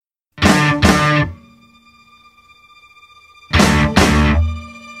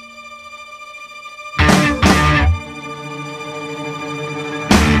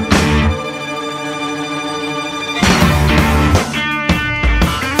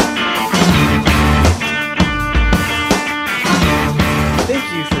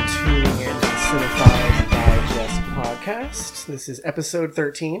Travelers. This is episode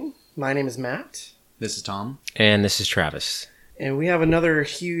 13. My name is Matt. This is Tom. And this is Travis. And we have another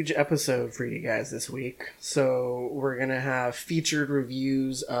huge episode for you guys this week. So we're going to have featured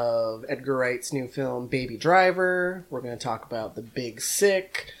reviews of Edgar Wright's new film, Baby Driver. We're going to talk about The Big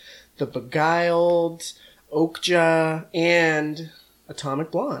Sick, The Beguiled, Okja, and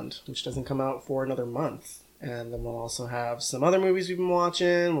Atomic Blonde, which doesn't come out for another month. And then we'll also have some other movies we've been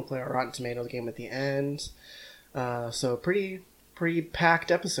watching. We'll play our Rotten Tomatoes game at the end. So pretty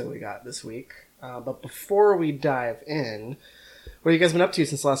packed episode we got this week. But before we dive in, what have you guys been up to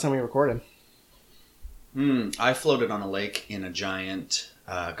since the last time we recorded? I floated on a lake in a giant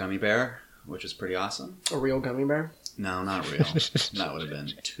gummy bear, which was pretty awesome. A real gummy bear? No, not real. That would have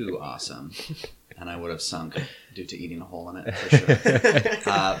been too awesome. And I would have sunk due to eating a hole in it, for sure.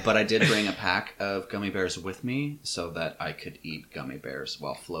 But I did bring a pack of gummy bears with me so that I could eat gummy bears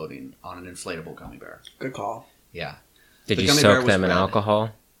while floating on an inflatable gummy bear. Good call. Yeah. Did The you gummy bear soak was them in red,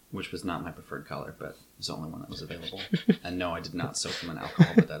 alcohol? Which was not my preferred color, but it was the only one that was available. And no, I did not soak them in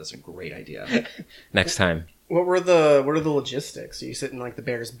alcohol, but that is a great idea. Next time. What are the logistics? Are you sitting like the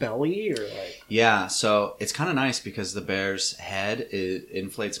bear's belly or like? Yeah, so it's kind of nice because the bear's head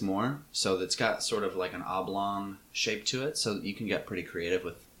inflates more, so it's got sort of like an oblong shape to it, so you can get pretty creative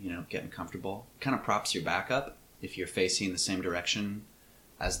with, getting comfortable. Kind of props your back up if you're facing the same direction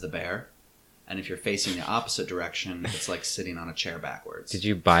as the bear, and if you're facing the opposite direction, it's like sitting on a chair backwards. Did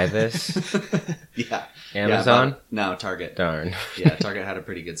you buy this? Yeah. Amazon? Yeah, no, Target. Darn. Yeah, Target had a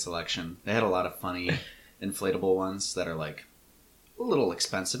pretty good selection. They had a lot of funny inflatable ones that are like a little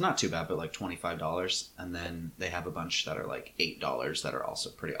expensive, not too bad, but like $25, and then they have a bunch that are like $8 that are also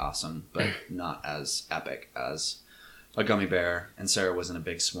pretty awesome, but not as epic as a gummy bear. And Sarah wasn't a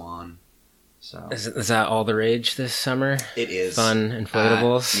big swan, so Is that all the rage this summer? it is Fun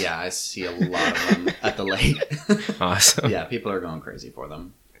inflatables? yeah, I see a lot of them at the lake. Awesome. Yeah, people are going crazy for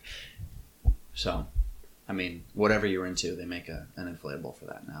them. So I mean, whatever you're into, they make an inflatable for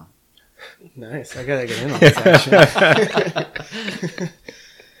that now. Nice. I gotta get in on this action.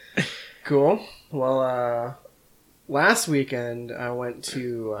 Cool. Well, last weekend I went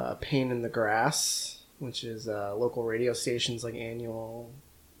to Pain in the Grass, which is a local radio station's like annual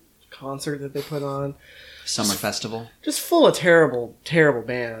concert that they put on. Summer festival. Just full of terrible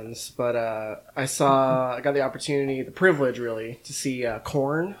bands. But I got the opportunity, the privilege really, to see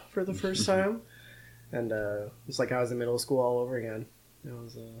Korn for the first time. And it was like I was in middle school all over again. It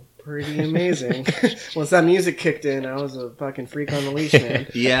was pretty amazing. Once that music kicked in, I was a fucking freak on the leash, man.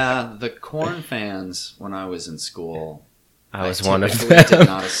 Yeah, the Korn fans, when I was in school, I was one of typically them. did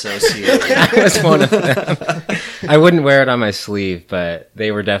not associate. I was one of them. I wouldn't wear it on my sleeve, but they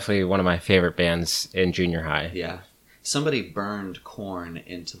were definitely one of my favorite bands in junior high. Yeah. Somebody burned corn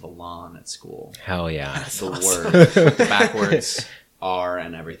into the lawn at school. Hell yeah. The word, the backwards R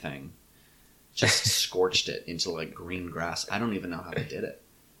and everything. Just scorched it into like green grass. I don't even know how they did it.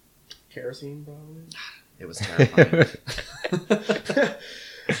 Kerosene, probably. It was terrifying.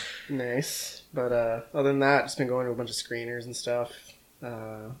 Nice. But other than that, just been going to a bunch of screeners and stuff.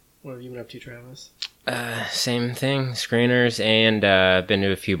 What have you been up to, Travis? Same thing. Screeners, and been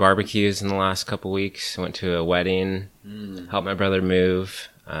to a few barbecues in the last couple weeks. Went to a wedding. Helped my brother move.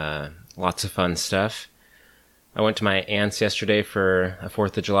 Lots of fun stuff. I went to my aunt's yesterday for a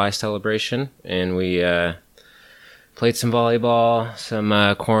 4th of July celebration, and we played some volleyball, some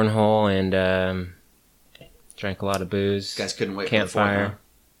cornhole, and drank a lot of booze. You guys couldn't wait Campfire. for the 4th, huh?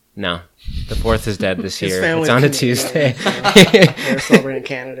 No. The 4th is dead this His year. family It's on a was Tuesday. They're celebrating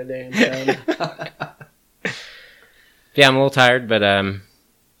Canada Day instead. Yeah, I'm a little tired, but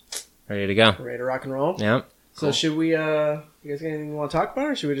ready to go. Ready to rock and roll? Yeah. So Cool. should we, you guys got anything you want to talk about,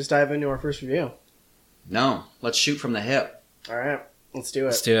 or should we just dive into our first review? No, let's shoot from the hip. All right, let's do it.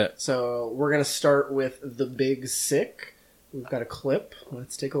 Let's do it. So we're going to start with The Big Sick. We've got a clip.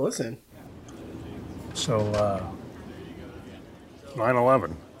 Let's take a listen. So,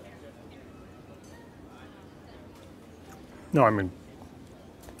 9/11. No, I mean,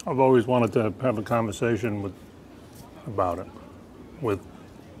 I've always wanted to have a conversation about it with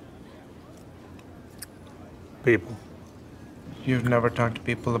people. You've never talked to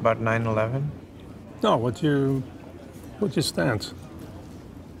people about 9/11? No, what's your stance?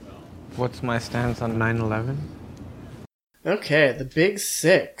 What's my stance on 9/11? Okay, The Big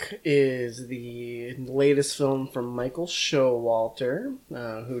Sick is the latest film from Michael Showalter,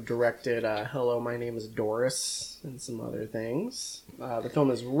 who directed Hello, My Name is Doris, and some other things. The film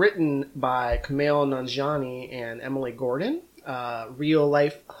is written by Kumail Nanjiani and Emily Gordon,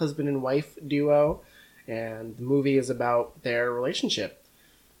 real-life husband and wife duo, and the movie is about their relationship.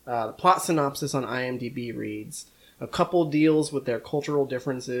 The plot synopsis on IMDb reads, A couple deals with their cultural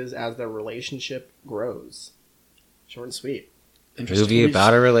differences as their relationship grows. Short and sweet. Movie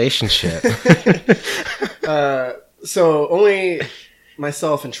about a relationship. So only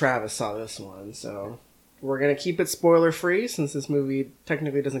myself and Travis saw this one, so we're going to keep it spoiler free since this movie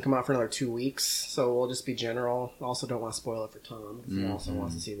technically doesn't come out for another 2 weeks, so we'll just be general. Also don't want to spoil it for Tom because he also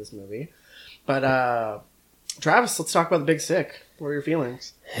wants to see this movie. But Travis, let's talk about The Big Sick. What are your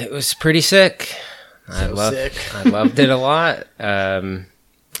feelings? It was pretty sick. I loved it a lot.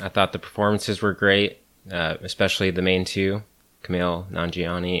 I thought the performances were great, especially the main two, Kumail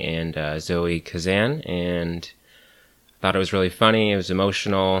Nanjiani and Zoe Kazan, and I thought it was really funny. It was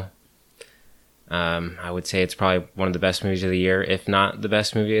emotional. I would say it's probably one of the best movies of the year, if not the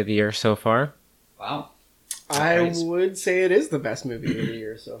best movie of the year so far. Wow. I would say it is the best movie of the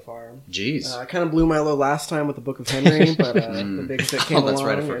year so far. Jeez. I kind of blew my load last time with the Book of Henry, but The Big Sick came along. Oh, that's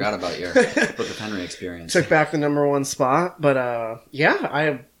right. I forgot about your Book of Henry experience. Took back the #1 spot. But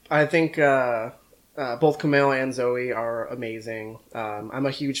yeah, I think both Kumail and Zoe are amazing. I'm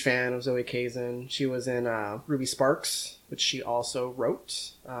a huge fan of Zoe Kazan. She was in Ruby Sparks, which she also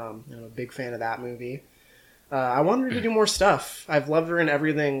wrote. I'm a big fan of that movie. I want her to do more stuff. I've loved her in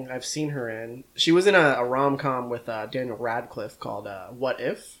everything I've seen her in. She was in a rom-com with Daniel Radcliffe called What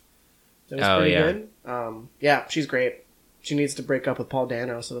If? That was pretty good. Yeah, she's great. She needs to break up with Paul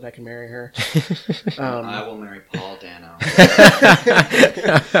Dano so that I can marry her. I will marry Paul Dano.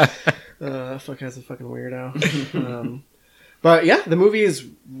 That fuck guy's a fucking weirdo. But yeah, the movie is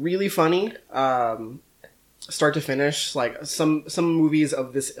really funny. Start to finish, like some movies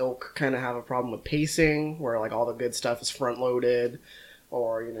of this ilk kind of have a problem with pacing, where like all the good stuff is front loaded,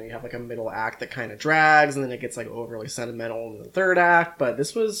 or you have like a middle act that kind of drags, and then it gets like overly sentimental in the third act. But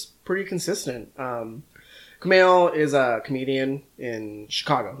this was pretty consistent. Kumail is a comedian in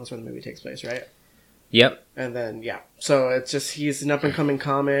Chicago. That's where the movie takes place, right? Yep. And then so it's just he's an up and coming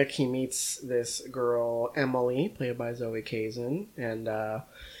comic. He meets this girl Emily, played by Zoe Kazan, and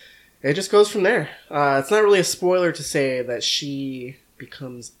it just goes from there. It's not really a spoiler to say that she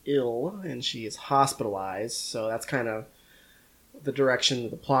becomes ill and she is hospitalized. So that's kind of the direction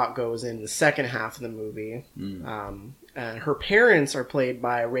the plot goes in the second half of the movie. And her parents are played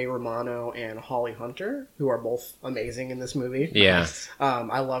by Ray Romano and Holly Hunter, who are both amazing in this movie. Yeah.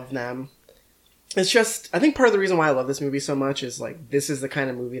 I love them. It's just, I think part of the reason why I love this movie so much is like, this is the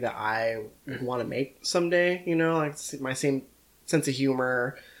kind of movie that I want to make someday, like my same sense of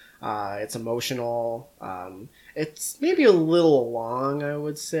humor. It's emotional. It's maybe a little long, I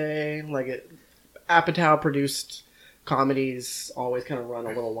would say. Like Apatow produced comedies always kind of run a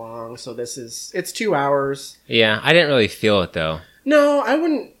little long, so it's 2 hours. Yeah, I didn't really feel it though. No, I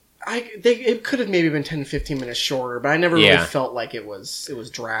wouldn't. It could have maybe been 10 to 15 minutes shorter, but I never really felt like it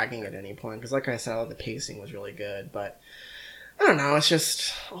was dragging at any point, because like I said, the pacing was really good. But I don't know, it's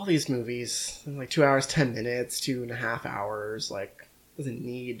just all these movies, like 2 hours, 10 minutes, 2.5 hours, like doesn't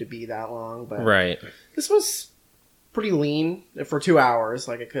need to be that long. But right, this was pretty lean for 2 hours.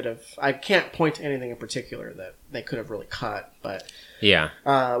 Like I can't point to anything in particular that they could have really cut. But yeah,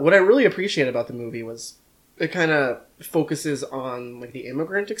 what I really appreciate about the movie was it kind of focuses on like the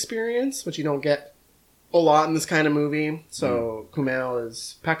immigrant experience, which you don't get a lot in this kind of movie. So Kumail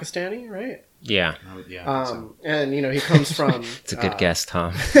is Pakistani, right? Yeah. And he comes from. It's a good guess,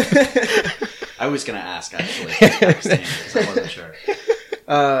 Tom. I was gonna ask actually, because I wasn't sure.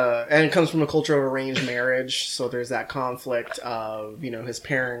 And it comes from a culture of arranged marriage, so there's that conflict of his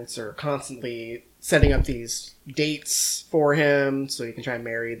parents are constantly setting up these dates for him so he can try and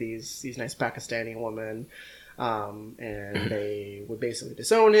marry these nice Pakistani women, and they would basically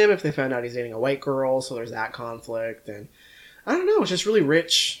disown him if they found out he's dating a white girl. So there's that conflict, and I don't know, it's just really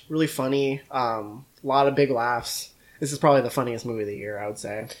rich, really funny, a lot of big laughs. This is probably the funniest movie of the year, I would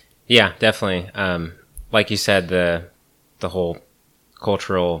say. Yeah, definitely. Like you said, the whole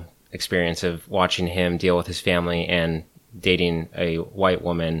cultural experience of watching him deal with his family and dating a white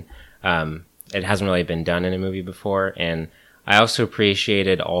woman, it hasn't really been done in a movie before. And I also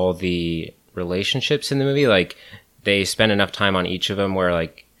appreciated all the relationships in the movie. Like, they spend enough time on each of them where,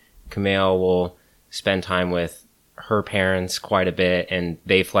 like, Kumail will spend time with her parents quite a bit, and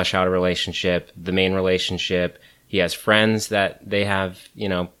they flesh out a relationship, the main relationship. He has friends that they have,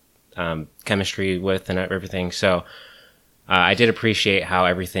 chemistry with and everything. So I did appreciate how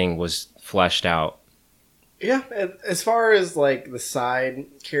everything was fleshed out. Yeah, as far as like the side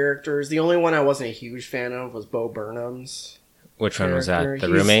characters, the only one I wasn't a huge fan of was Bo Burnham's. Which one was that? The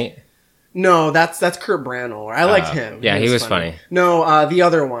roommate? No, that's Kurt Branagh. I liked him. Yeah, he was funny. No, the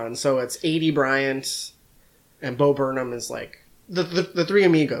other one. So it's Aidy Bryant, and Bo Burnham is like the three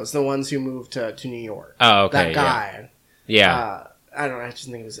amigos, the ones who moved to New York. Oh, okay. That guy. Yeah. I don't know. I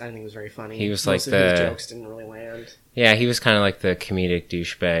think it was very funny. He was Most like of his the- jokes didn't really land. Yeah, he was kind of like the comedic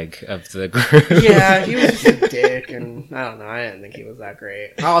douchebag of the group. Yeah, he was just a dick, and I don't know. I didn't think he was that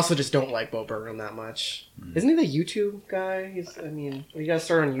great. I also just don't like Bo Burnham that much. Isn't he the YouTube guy? He got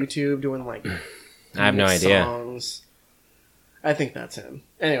started on YouTube doing like. I have no idea. Songs. I think that's him.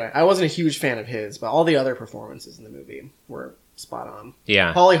 Anyway, I wasn't a huge fan of his, but all the other performances in the movie were spot on.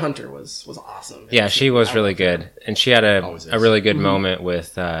 Yeah. Holly Hunter was awesome. Yeah, she was really good. And she had Always a is. really good moment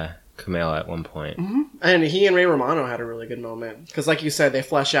with Kumail at one point. And he and Ray Romano had a really good moment. Because like you said, they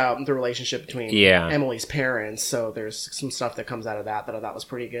flesh out the relationship between Yeah. Emily's parents. So there's some stuff that comes out of that I thought was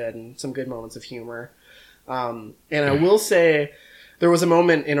pretty good. And some good moments of humor. And I will say, there was a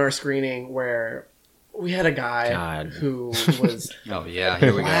moment in our screening where we had a guy God. who was Oh yeah,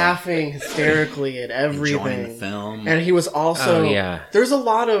 here we go. laughing hysterically at everything. Enjoying the film. And he was also... Oh, yeah. There's a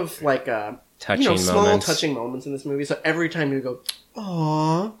lot of, like, Touching small moments. touching moments in this movie. So every time you go,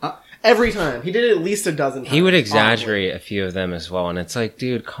 aww. Uh. Every time. He did it at least a dozen times. He would probably. exaggerate a few of them as well. And it's like,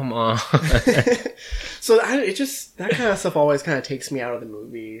 dude, come on. So that kind of stuff always kind of takes me out of the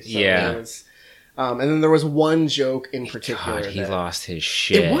movie. So Yeah. it was, and then there was one joke in particular. God, he that- lost his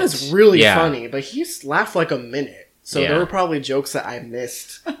shit. It was really Yeah. funny, but he laughed like a minute. So Yeah. there were probably jokes that I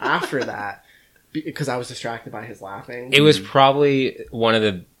missed after that because I was distracted by his laughing. It was probably one of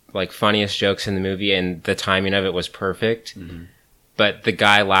the like funniest jokes in the movie, and the timing of it was perfect. But the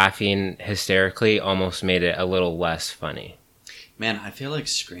guy laughing hysterically almost made it a little less funny. Man, I feel like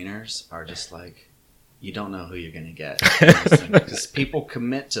screeners are just like, you don't know who you're gonna get because people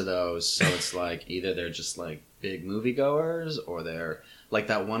commit to those. So it's like either they're just like big moviegoers, or they're like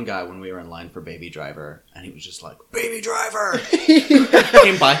that one guy when we were in line for Baby Driver, and he was just like, "Baby Driver,"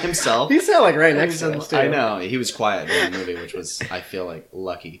 came by himself. He sat like right next to us too. I know he was quiet during the movie, which was I feel like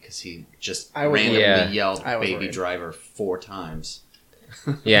lucky because he just I was randomly worried. yelled I was "Baby worried. Driver" 4 times.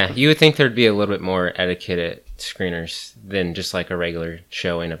 Yeah, you would think there'd be a little bit more etiquette at screeners than just like a regular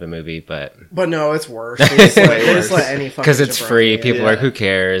showing of a movie, but But no, it's worse. They just let any fucking because it's jabroni free, in. people are like, who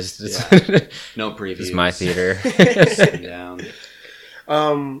cares? No previews. It's my theater. Sitting down.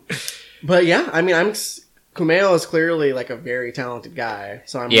 But yeah, I mean, Kumail is clearly like a very talented guy,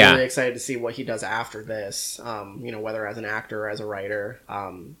 so I'm Yeah. really excited to see what he does after this. Whether as an actor or as a writer.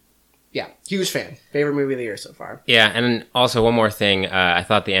 Yeah, huge fan. Favorite movie of the year so far. Yeah, and also one more thing. I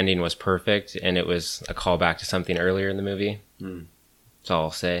thought the ending was perfect, and it was a callback to something earlier in the movie. That's all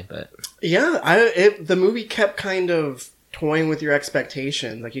I'll say. But Yeah, the movie kept kind of toying with your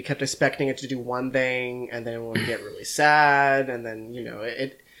expectations. Like you kept expecting it to do one thing, and then it would get really sad, and then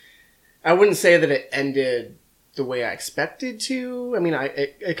I wouldn't say that it ended the way I expected to. I mean,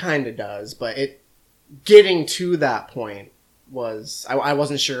 it kind of does, but getting to that point was I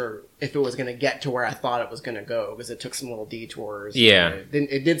wasn't sure if it was going to get to where I thought it was going to go because it took some little detours. Yeah.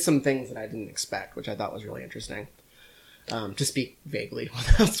 It did some things that I didn't expect, which I thought was really interesting. To speak vaguely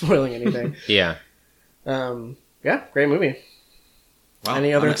without spoiling anything. yeah, Yeah, great movie. Wow,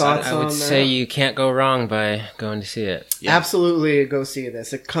 Any other I'm excited. thoughts I would on say you can't go wrong by going to see it. Yeah. Absolutely go see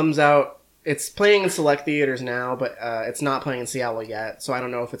this. It comes out. It's playing in select theaters now, but it's not playing in Seattle yet. So I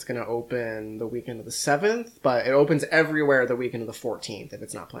don't know if it's going to open the weekend of the 7th, but it opens everywhere the weekend of the 14th if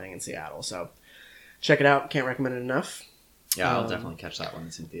it's not playing in Seattle. So check it out. Can't recommend it enough. Yeah, I'll definitely catch that one.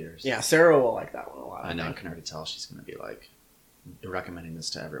 It's in theaters. Yeah, Sarah will like that one a lot. I know. I think. can already tell she's going to be like recommending this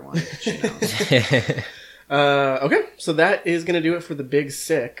to everyone. She knows. Okay, so that is going to do it for the Big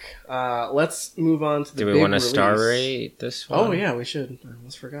Sick. Let's move on to the Do big we want to release. star rate this one? Oh yeah, we should. I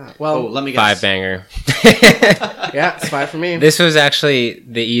almost forgot. Well, Oh, let me guess. 5 banger. yeah, it's 5 for me. This was actually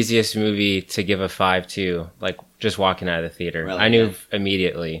the easiest movie to give a 5 to, like just walking out of the theater. Really? I knew Yeah.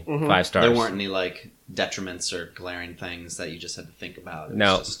 immediately 5 stars. There weren't any like detriments or glaring things that you just had to think about. It was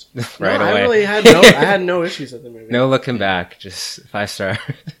No, just- right no, away. I really had no issues with the movie. No looking back, just 5 star.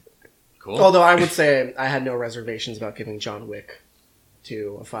 cool. Although I would say I had no reservations about giving John Wick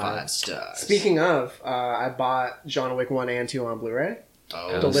 2 a 5. 5 stars. Speaking of, I bought John Wick 1 and 2 on Blu-ray.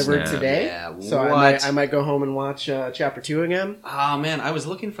 Oh, Delivered snap. today. Yeah, So what? I might go home and watch Chapter 2 again. Oh man, I was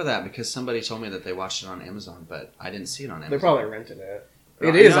looking for that because somebody told me that they watched it on Amazon, but I didn't see it on Amazon. They probably rented it. No,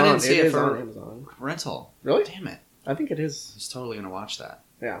 It is I on. didn't see It it is for- on Amazon. rental. Really? Damn it! I think it I is. was totally gonna watch that.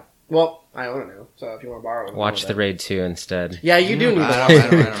 Yeah. Well, I own it now, so if you want to borrow it, Watch own the it. Raid 2 instead. Yeah, you do need to I watch don't-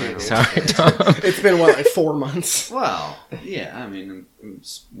 the I don't- Raid 2. Sorry, Tom. It's been what, like 4 months. Well, yeah, I mean, I'm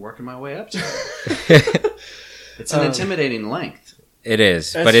working my way up to it. It's an intimidating length. It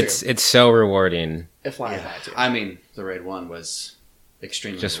is, That's but true. it's so rewarding. It flies Yeah. by too. I mean, the Raid 1 was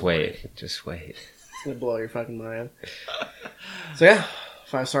extremely Just rewarding. wait. Just wait. It'll blow your fucking mind. So yeah,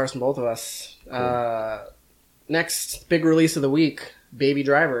 5 stars from both of us. Cool. Next big release of the week, Baby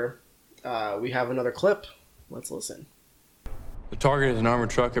Driver. We have another clip. Let's listen. The target is an armored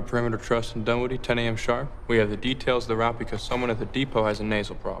truck at Perimeter Trust in Dunwoody, 10 a.m. sharp. We have the details of the route because someone at the depot has a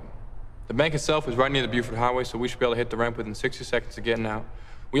nasal problem. The bank itself is right near the Buford Highway, so we should be able to hit the ramp within 60 seconds of getting out.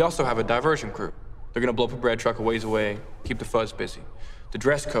 We also have a diversion crew. They're gonna blow up a bread truck a ways away, keep the fuzz busy. The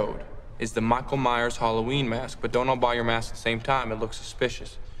dress code is the Michael Myers Halloween mask, but don't all buy your mask at the same time. It looks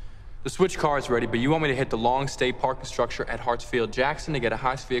suspicious. The switch car is ready, but you want me to hit the long stay parking structure at Hartsfield Jackson to get a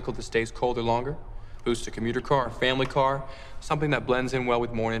heist vehicle that stays colder longer? Boost a commuter car, a family car, something that blends in well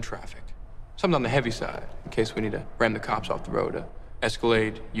with morning traffic. Something on the heavy side, in case we need to ram the cops off the road.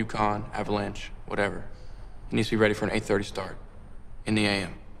 Escalade, Yukon, Avalanche, whatever. It needs to be ready for an 8:30 start. In the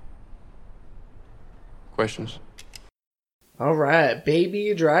AM. Questions? All right,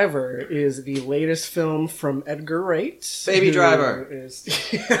 Baby Driver is the latest film from Edgar Wright. Baby Driver.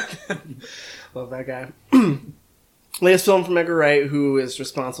 Love that guy. Latest film from Edgar Wright, who is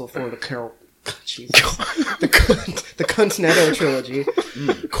responsible for the Cornetto trilogy.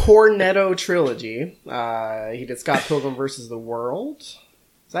 Cornetto trilogy. He did Scott Pilgrim vs. the World.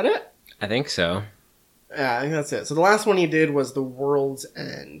 Is that it? I think so. Yeah, I think that's it. So the last one he did was The World's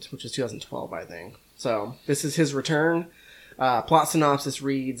End, which was 2012, I think. So this is his return. Plot synopsis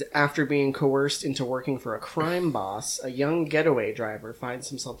reads, after being coerced into working for a crime boss, a young getaway driver finds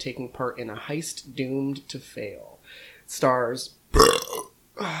himself taking part in a heist doomed to fail. It stars...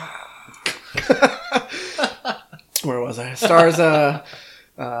 Where was I? Stars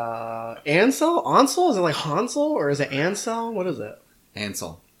Ansel? Ansel? Is it like Hansel? Or is it Ansel? What is it?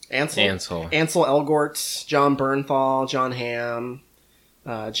 Ansel. Ansel Elgort, John Bernthal, John Hamm,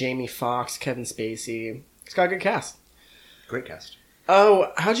 Jamie Foxx, Kevin Spacey. It's got a good cast. Great cast.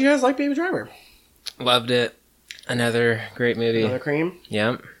 Oh, how'd you guys like Baby Driver? Loved it. Another great movie. Another cream?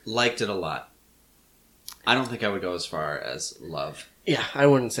 Yep. Liked it a lot. I don't think I would go as far as love. Yeah, I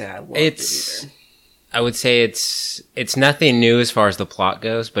wouldn't say I loved it either. I would say it's nothing new as far as the plot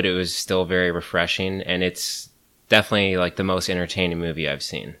goes, but it was still very refreshing, and it's definitely like the most entertaining movie I've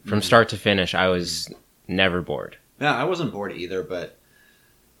seen. From start to finish, I was never bored. Yeah, I wasn't bored either, but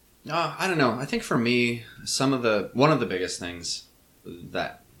I don't know. I think for me, one of the biggest things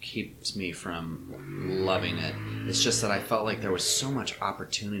that keeps me from loving it is just that I felt like there was so much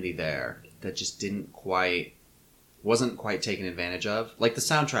opportunity there that just wasn't quite taken advantage of. Like the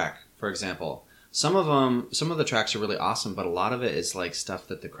soundtrack, for example. Some of the tracks are really awesome, but a lot of it is like stuff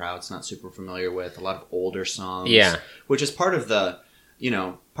that the crowd's not super familiar with. A lot of older songs, yeah, which is part of the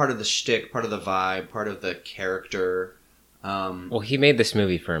shtick, part of the vibe, part of the character. Well, he made this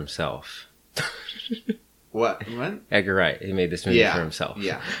movie for himself. What? Edgar Wright. He made this movie for himself.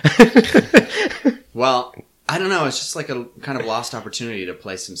 Yeah. Well, I don't know. It's just like a kind of lost opportunity to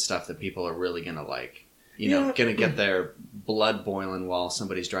play some stuff that people are really gonna like. Gonna get their blood boiling while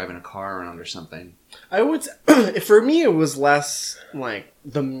somebody's driving a car around or something. I would, for me, it was less like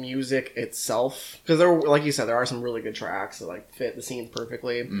the music itself, because like you said, there are some really good tracks that like fit the scene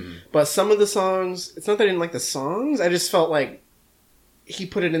perfectly. Mm-hmm. But some of the songs, it's not that I didn't like the songs. I just felt like he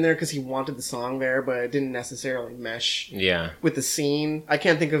put it in there because he wanted the song there, but it didn't necessarily mesh. With the scene. I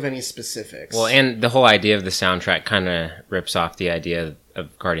can't think of any specifics. Well, and the whole idea of the soundtrack kind of rips off the idea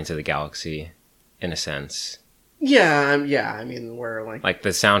of Guardians of the Galaxy. In a sense. Yeah, I mean, where like the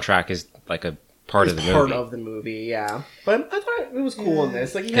soundtrack is like a part of the movie. Part of the movie, yeah. But I thought it was cool in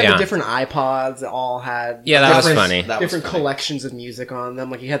this. Like, you had the different iPods that all had... Yeah, that was funny. Different collections of music on them.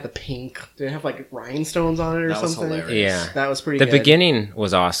 Like, you had the pink... Did it have, like, rhinestones on it or something? That was hilarious. Yeah. That was pretty good. The beginning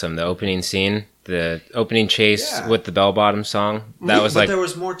was awesome. The opening scene. The opening chase with the bell-bottom song. That was but there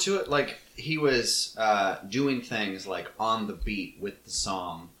was more to it. Like, he was doing things, like, on the beat with the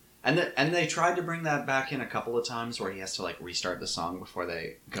song. And they tried to bring that back in a couple of times where he has to like restart the song before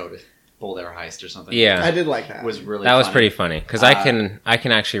they go to pull their heist or something. Yeah, I did like that. It was really that funny. Was pretty funny because I can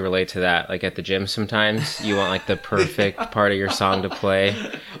actually relate to that. Like at the gym, sometimes you want like the perfect part of your song to play.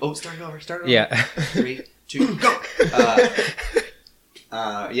 Oh, start over. Yeah. 3, 2, go.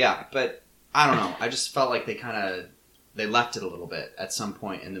 Yeah, but I don't know. I just felt like they left it a little bit at some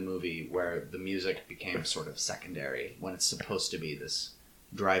point in the movie where the music became sort of secondary when it's supposed to be this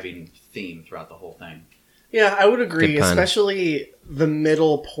driving theme throughout the whole thing. Yeah, I would agree, especially the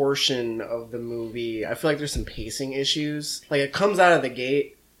middle portion of the movie. I feel like there's some pacing issues. Like, it comes out of the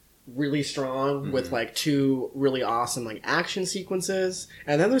gate really strong with, like, 2 really awesome, like, action sequences.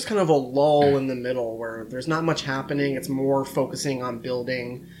 And then there's kind of a lull in the middle where there's not much happening. It's more focusing on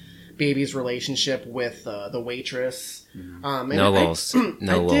building Baby's relationship with the waitress. And No lulls.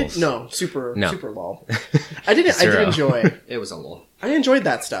 No lulls. Super No. super lull. I did Zero. enjoy. It was a lull. I enjoyed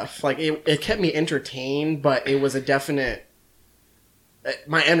that stuff. Like it kept me entertained, but it was a definite.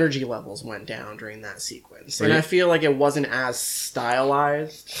 My energy levels went down during that sequence, and Right. I feel like it wasn't as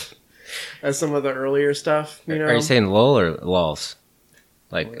stylized as some of the earlier stuff. You know, Are you saying lull or lulls?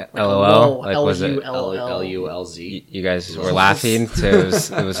 Like Like LOL? lull, Like was it? LULL. LULZ. You guys were laughing, so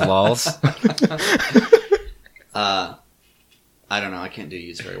it was lulls. I don't know. I can't do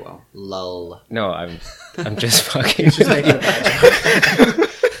use very well. Lull. No, I'm just fucking. Just making a bad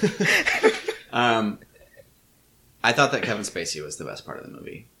joke. I thought that Kevin Spacey was the best part of the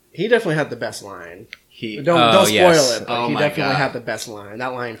movie. He definitely had the best line. He. Don't spoil yes. it, but Oh he my definitely God. had the best line.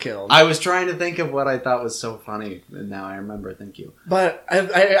 That line killed. I was trying to think of what I thought was so funny, and now I remember. Thank you. But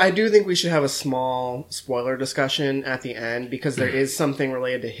I do think we should have a small spoiler discussion at the end because there is something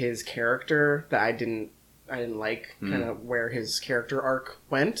related to his character that I didn't like, kind of where his character arc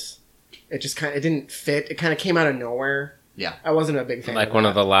went. It just it didn't fit. It kind of came out of nowhere. Yeah. I wasn't a big fan. Like of one that.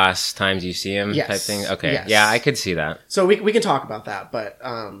 of the last times you see him Yes. type thing? Okay. Yes. Yeah, I could see that. So we can talk about that, but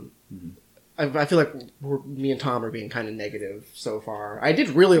I feel like me and Tom are being kind of negative so far. I did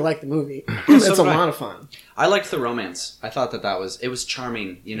really like the movie. It's So a did I. lot of fun. I liked the romance. I thought that was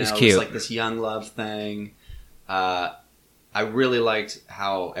charming. You know, It's it cute. was like this young love thing. I really liked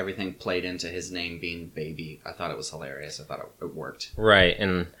how everything played into his name being Baby. I thought it was hilarious. I thought it worked. Right,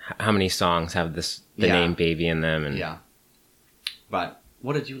 and how many songs have the Yeah. name Baby in them? And Yeah. But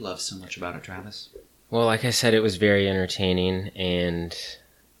what did you love so much about it, Travis? Well, like I said, it was very entertaining, and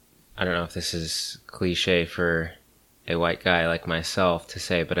I don't know if this is cliche for a white guy like myself to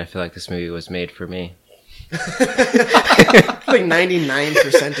say, but I feel like this movie was made for me. Like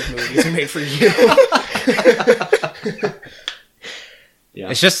 99% of movies are made for you. Yeah.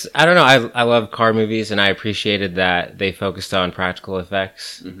 It's just, I don't know, I love car movies, and I appreciated that they focused on practical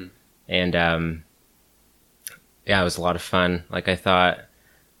effects. Mhm. And, yeah, it was a lot of fun. Like, I thought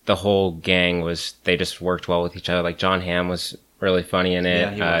the whole gang they just worked well with each other. Like, John Hamm was really funny in it.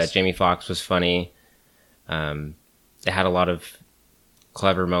 Yeah, he was. Jamie Foxx was funny. It had a lot of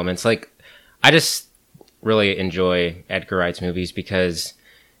clever moments. Like, I just really enjoy Edgar Wright's movies because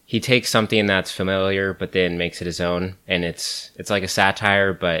he takes something that's familiar but then makes it his own, and it's like a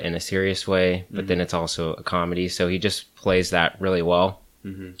satire but in a serious way, but then it's also a comedy, so he just plays that really well.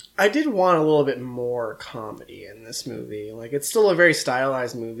 I did want a little bit more comedy in this movie. Like, it's still a very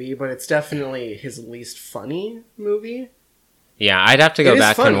stylized movie, but it's definitely his least funny movie. Yeah, I'd have to go It is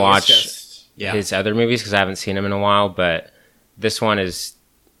back funny, and it's watch just- Yeah. his other movies because I haven't seen him in a while, but this one is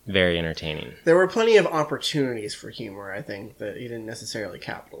very entertaining. There were plenty of opportunities for humor, I think, that he didn't necessarily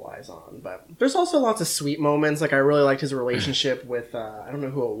capitalize on. But there's also lots of sweet moments. Like, I really liked his relationship with, I don't know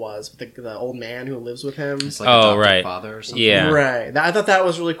who it was, but the old man who lives with him. It's like Oh, adopted right. father or something. Yeah. Right. I thought that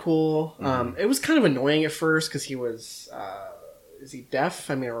was really cool. It was kind of annoying at first because he was, is he deaf?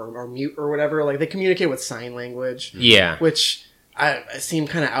 I mean, or mute or whatever. Like, they communicate with sign language, Yeah. which I seemed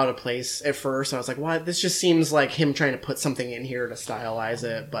kind of out of place at first. I was like, what? This just seems like him trying to put something in here to stylize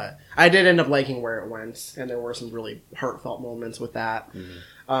it. But I did end up liking where it went, and there were some really heartfelt moments with that.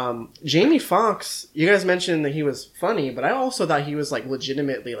 Jamie Foxx, you guys mentioned that he was funny, but I also thought he was like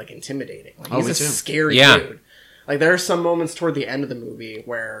legitimately like intimidating. Like, Oh, he's me a too. scary Yeah. dude. Like, there are some moments toward the end of the movie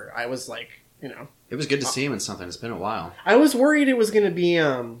where I was like, you know, It was good to see him in something. It's been a while. I was worried it was going to be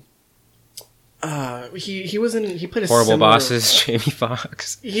he was in, he played a Horrible similar- Bosses, Jamie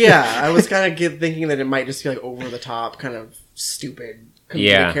Foxx. Yeah, I was kind of thinking that it might just be like over the top, kind of stupid comedic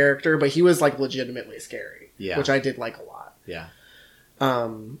Yeah. character, but he was like legitimately scary, Yeah. which I did like a lot. Yeah.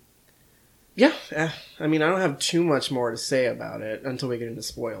 Yeah, I mean, I don't have too much more to say about it until we get into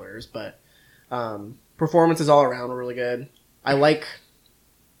spoilers, but performances all around were really good. I like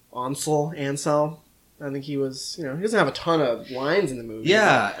Ansel. I think he was, you know, he doesn't have a ton of lines in the movie.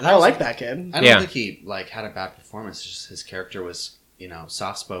 Yeah, but that I was- like that kid. I don't Yeah. think he like had a bad performance. It's just his character was, you know,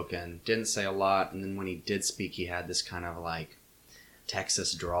 soft spoken, didn't say a lot, and then when he did speak, he had this kind of like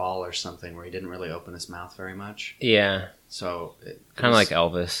Texas drawl or something where he didn't really open his mouth very much. Yeah. So it Kind of was like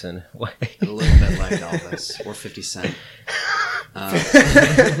Elvis in a way. a little bit like Elvis or 50 Cent.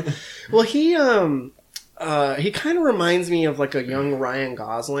 Well, he kind of reminds me of like a young Ryan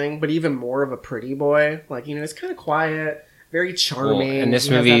Gosling, but even more of a pretty boy. Like, you know, he's kind of quiet, very charming. Well, and this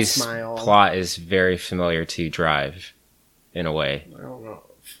he has that movie's smile. plot is very familiar to Drive, in a way. I don't know,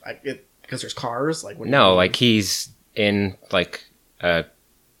 because there's cars. Like, what do you No, mean? like he's in like a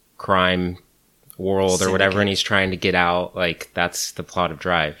crime world or whatever, and he's trying to get out. Like that's the plot of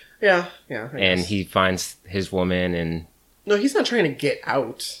Drive, yeah. I and guess. he finds his woman, and No, he's not trying to get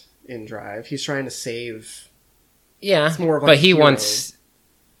out. in Drive. He's trying to save. Yeah, It's more of like but a he hero. wants. No, I But he get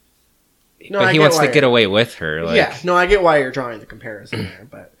wants why- to. No, but I he get wants why to get away with her. Like, yeah, no, I get why you're drawing the comparison there,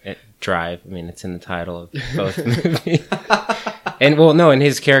 but Drive. I mean, it's in the title of both movies. And well, no, and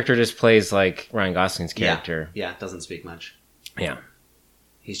his character just plays like Ryan Gosling's character. Yeah, doesn't speak much. Yeah.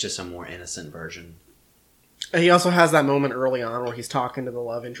 He's just a more innocent version. he also has that moment early on where he's talking to the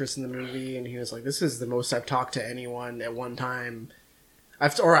love interest in the movie, and he was like, "This is the most I've talked to anyone at one time.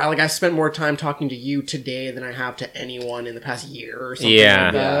 I've spent more time talking to you today than I have to anyone in the past year or something Yeah.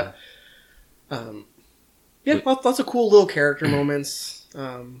 like that." Lots of cool little character moments.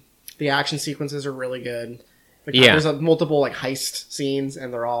 The action sequences are really good. Like, Yeah. there's multiple like heist scenes,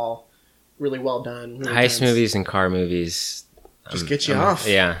 and they're all really well done. Really Heist tense. movies and car movies. Just get you off.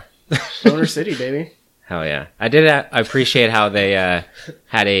 Yeah. Boner City, baby. Hell yeah. I appreciate how they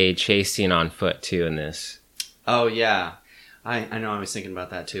had a chase scene on foot too in this. Oh, yeah. I know I was thinking about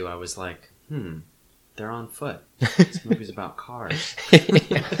that too. I was like, they're on foot. This movie's about cars.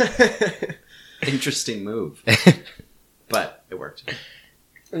 Interesting move. But it worked.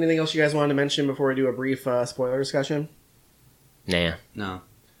 Anything else you guys wanted to mention before we do a brief spoiler discussion? Nah. No.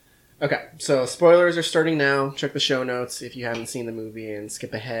 Okay, so spoilers are starting now. Check the show notes if you haven't seen the movie and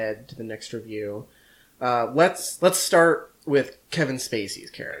skip ahead to the next review. Let's start with Kevin Spacey's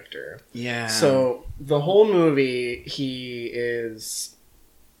character. Yeah. So the whole movie, he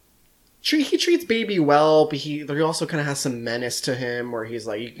treats Baby well, but he also kind of has some menace to him where he's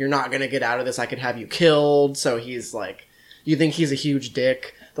like, "You're not gonna get out of this. I could have you killed." So he's like, you think he's a huge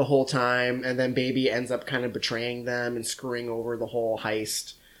dick the whole time, and then Baby ends up kind of betraying them and screwing over the whole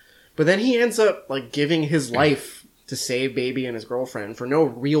heist. But then he ends up like giving his life to save Baby and his girlfriend for no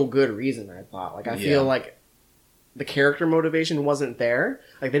real good reason, I thought. Like, I feel like the character motivation wasn't there.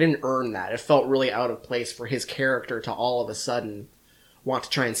 Like, they didn't earn that. It felt really out of place for his character to all of a sudden want to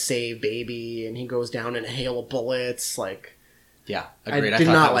try and save Baby, and he goes down in a hail of bullets. Like, Yeah, agreed. I I did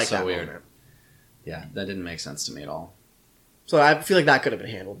thought not that was like so that weird. moment. Yeah, that didn't make sense to me at all. So I feel like that could have been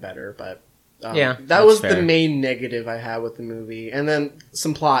handled better, but Yeah, that that's was fair. the main negative I had with the movie. And then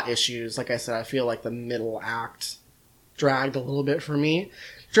some plot issues. Like I said, I feel like the middle act dragged a little bit for me.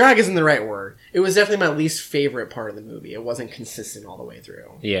 Drag isn't the right word. It was definitely my least favorite part of the movie. It wasn't consistent all the way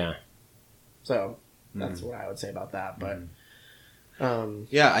through. Yeah. So that's what I would say about that. But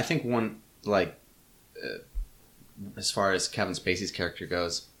Yeah, I think one, like, as far as Kevin Spacey's character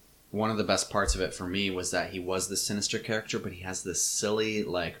goes, one of the best parts of it for me was that he was the sinister character, but he has this silly,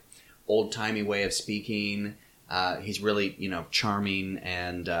 like, old-timey way of speaking. He's really, charming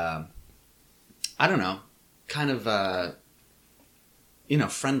and, I don't know, kind of,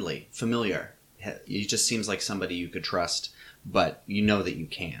 friendly, familiar. He just seems like somebody you could trust, but you know that you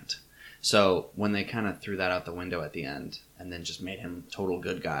can't. So when they kind of threw that out the window at the end and then just made him total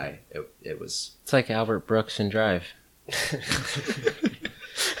good guy, it was... It's like Albert Brooks in Drive.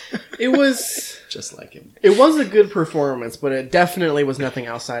 it was just like him. It was a good performance, but it definitely was nothing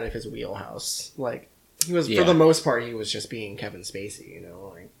outside of his wheelhouse. Like, he was, for the most part, he was just being Kevin Spacey,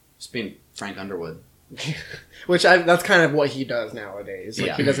 like... Just being Frank Underwood. Which that's kind of what he does nowadays. Like,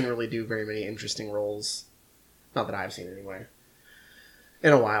 Yeah. He doesn't really do very many interesting roles. Not that I've seen anyway.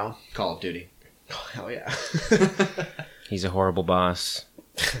 In a while. Call of Duty. Oh, hell yeah. He's a horrible boss.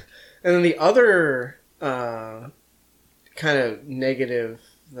 And then the other kind of negative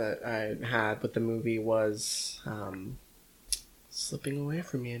that I had with the movie was slipping away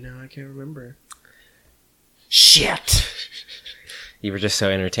from me, and now I can't remember. Shit! You were just so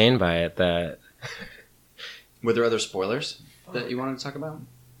entertained by it that... Were there other spoilers that you wanted to talk about?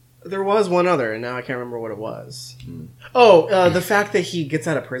 There was one other, and now I can't remember what it was. Oh, the fact that he gets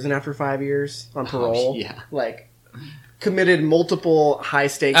out of prison after 5 years on parole. yeah. Like, committed multiple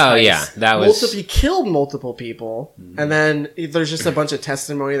high-stakes Oh, heists. yeah, that was- He killed multiple people, and then there's just a bunch of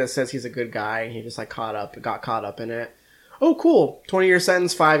testimony that says he's a good guy, and he just, like, got caught up in it. Oh, cool. 20-year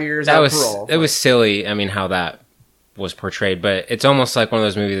sentence, 5 years out of parole. It was silly, I mean, how that was portrayed, but it's almost like one of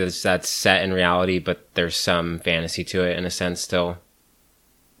those movies that's set in reality, but there's some fantasy to it in a sense still.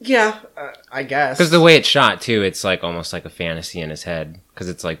 Yeah, I guess. Because the way it's shot too, it's like almost like a fantasy in his head, because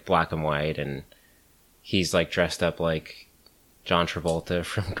it's like black and white, and he's like dressed up like John Travolta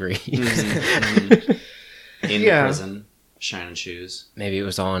from Grease. In Yeah. prison, shining shoes. Maybe it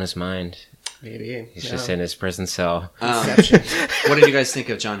was all in his mind. Maybe. He's just in his prison cell. Inception. What did you guys think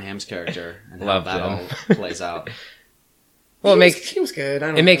of John Hamm's character and Loved how that him. all plays out? Well, He was good.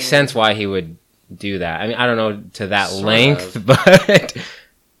 it makes sense why he would do that. I mean, I don't know to that Sort length, of. but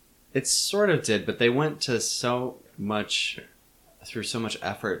It sort of did, but they went to so much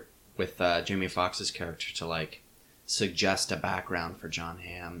effort with Jamie Foxx's character to like suggest a background for John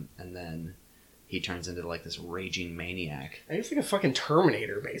Hamm, and then he turns into like this raging maniac. He's like a fucking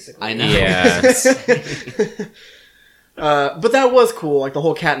Terminator, basically. I know. Yeah. But that was cool, like the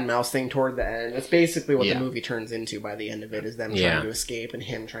whole cat and mouse thing toward the end. That's basically what Yeah. the movie turns into by the end of it, is them trying Yeah. to escape and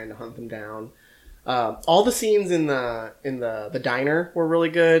him trying to hunt them down. All the scenes in the diner were really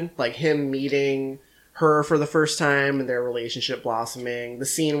good, like him meeting her for the first time and their relationship blossoming. The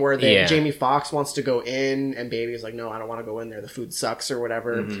scene where Yeah. Jamie Foxx wants to go in and Baby's like, no, I don't want to go in there. The food sucks or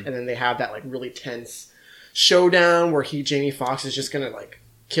whatever. Mm-hmm. And then they have that like really tense showdown where Jamie Foxx is just gonna like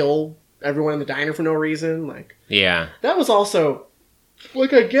kill everyone in the diner for no reason. Like, Yeah. that was also,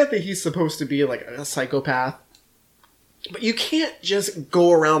 like, I get that he's supposed to be like a psychopath, but you can't just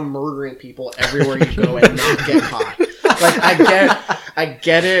go around murdering people everywhere you go and not get caught. Like, I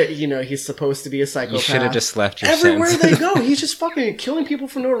get it. You know, he's supposed to be a psychopath. You should have just left your Everywhere sentence. they go, he's just fucking killing people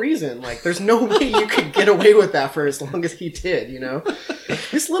for no reason. Like, there's no way you could get away with that for as long as he did, you know?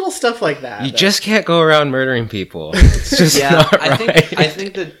 Just little stuff like that. You just can't go around murdering people. It's just Yeah, not I right.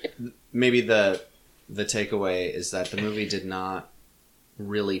 think that maybe the takeaway is that the movie did not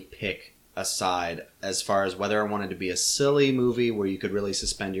really pick a side as far as whether I wanted to be a silly movie where you could really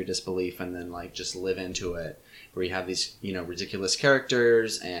suspend your disbelief and then like just live into it, where you have these, you know, ridiculous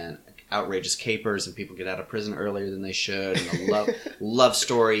characters and outrageous capers and people get out of prison earlier than they should, and the love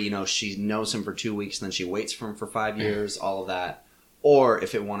story, you know, she knows him for 2 weeks and then she waits for him for 5 years, all of that. Or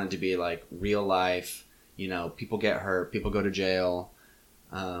if it wanted to be like real life, you know, people get hurt, people go to jail.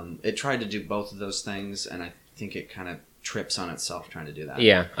 It tried to do both of those things, and I think it kind of trips on itself trying to do that.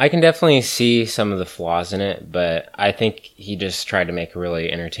 Yeah, I can definitely see some of the flaws in it, but I think he just tried to make a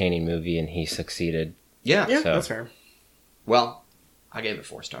really entertaining movie and he succeeded. Yeah, So- that's fair. Well, I gave it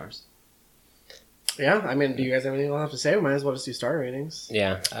 4 stars. Yeah, I mean, do you guys have anything else to say? We might as well just do star ratings.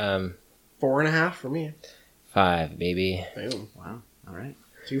 Yeah, 4.5 for me. 5, baby. Boom. Wow. All right.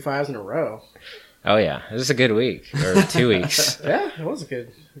 2 5s in a row. Oh yeah, this is a good week, or 2 weeks. Yeah, it was a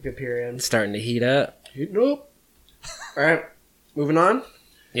good period. It's starting to heat up. Nope. All right, moving on.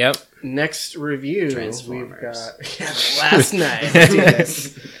 Yep. Next review, we've Transformers. got last night. Let's do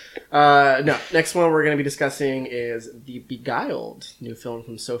this. No, next one we're going to be discussing is The Beguiled, new film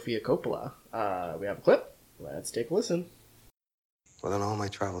from Sofia Coppola. We have a clip. Let's take a listen. Well, in all my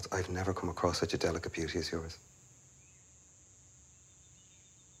travels, I've never come across such a delicate beauty as yours.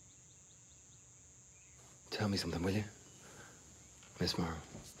 Tell me something, will you? Miss Morrow.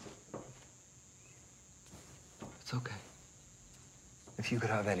 It's okay. If you could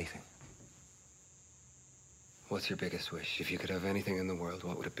have anything, what's your biggest wish? If you could have anything in the world,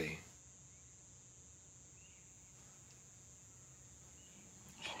 what would it be?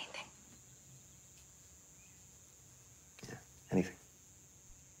 Anything. Yeah, anything.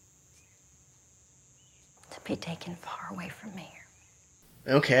 To be taken far away from me.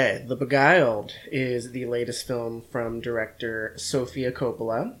 Okay, The Beguiled is the latest film from director Sofia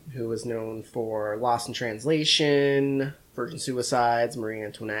Coppola, who is known for Lost in Translation, Virgin Suicides, Marie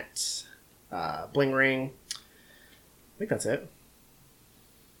Antoinette, Bling Ring. I think that's it.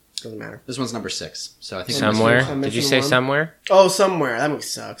 Doesn't matter. This one's number 6. So I think Somewhere? I'm Did you missing say one. somewhere? Oh, Somewhere. That movie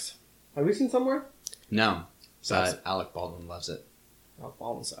sucks. Have we seen Somewhere? No. Sucks. But Alec Baldwin loves it. Oh,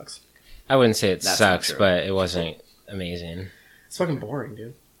 Baldwin sucks. I wouldn't say it That's not sucks, true. but it wasn't amazing. It's fucking boring,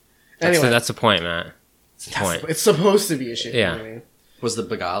 dude. That's, Anyway, that's the point, Matt. That's the point. it's supposed to be a shit Yeah. movie. Was The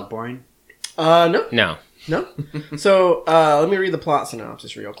Beguiled boring? No. No. No? So, let me read the plot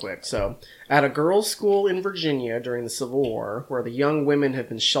synopsis real quick. So, at a girls' school in Virginia during the Civil War, where the young women have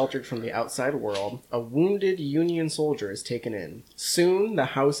been sheltered from the outside world, a wounded Union soldier is taken in. Soon, the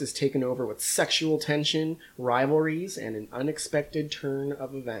house is taken over with sexual tension, rivalries, and an unexpected turn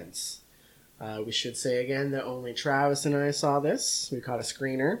of events. We should say again that only Travis and I saw this. We caught a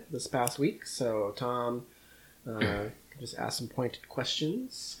screener this past week, so Tom... just ask some pointed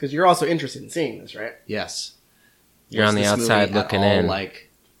questions because you're also interested in seeing this, right? Yes. You're on the this outside movie at looking all in. like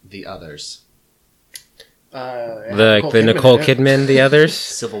the others? The Nicole in it. Kidman, the others?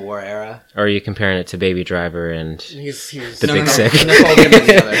 Civil War era? Or are you comparing it to Baby Driver and He's The Big Sick? Nicole Kidman,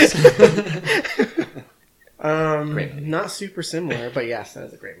 the others. Great movie. not super similar, but yes, that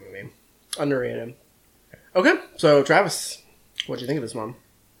is a great movie. Underrated. Okay, so Travis, what do you think of this one?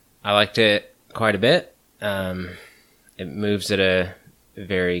 I liked it quite a bit. It moves at a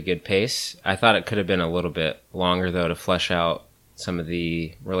very good pace. I thought it could have been a little bit longer, though, to flesh out some of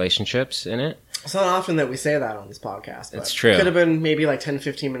the relationships in it. It's not often that we say that on this podcast. But It's true. It could have been maybe like 10,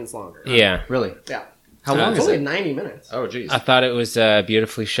 15 minutes longer. Yeah. Really? Yeah. How long It's is only it? 90 minutes. Oh, geez. I thought it was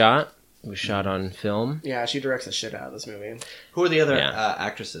beautifully shot. It was shot on film. Yeah, she directs the shit out of this movie. Who are the other Yeah.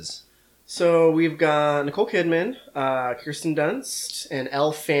 actresses? So we've got Nicole Kidman, Kirsten Dunst, and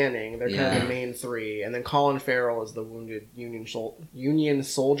Elle Fanning. They're kind of the main three. And then Colin Farrell is the wounded Union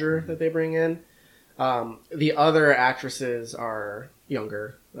soldier that they bring in. The other actresses are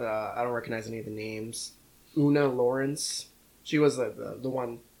younger. I don't recognize any of the names. Una Lawrence. She was the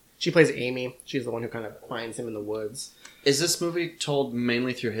one. She plays Amy. She's the one who kind of finds him in the woods. Is this movie told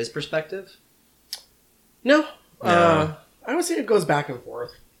mainly through his perspective? No. I would say it goes back and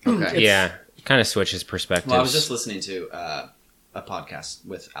forth. Okay. Yeah, kind of switches perspectives. Well, I was just listening to a podcast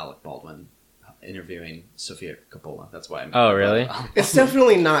with Alec Baldwin interviewing Sofia Coppola. That's why I'm... Oh, really? It's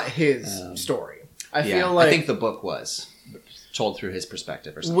definitely not his story. I feel like... I think the book was told through his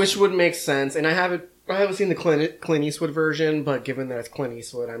perspective or something. Which would make sense. And I haven't seen the Clint Eastwood version, but given that it's Clint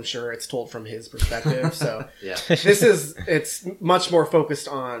Eastwood, I'm sure it's told from his perspective. So yeah. It's much more focused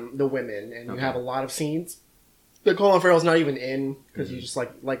on the women, and you have a lot of scenes that Colin Farrell's not even in, because you just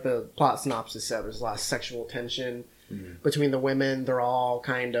like the plot synopsis said, there's a lot of sexual tension between the women. They're all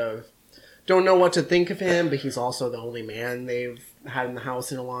kind of don't know what to think of him, but he's also the only man they've had in the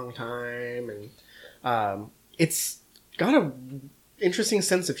house in a long time, and it's got a interesting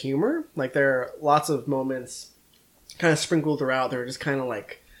sense of humor. Like, there are lots of moments kind of sprinkled throughout. They're just kind of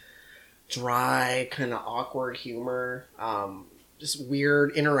like dry, kind of awkward humor. Just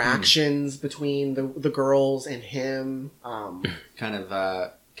weird interactions between the girls and him. Kind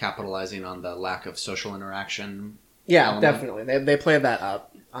of capitalizing on the lack of social interaction. Yeah, element. definitely. They played that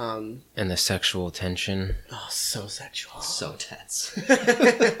up. And the sexual tension. Oh, so sexual. So tense.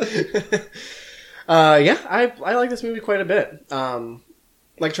 Yeah, I like this movie quite a bit.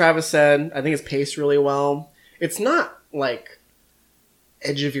 Like Travis said, I think it's paced really well. It's not like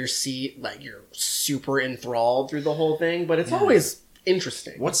edge of your seat, like you're super enthralled through the whole thing, but it's always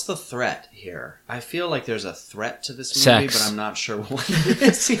interesting. What's the threat here? I feel like there's a threat to this movie, Sex. but I'm not sure what it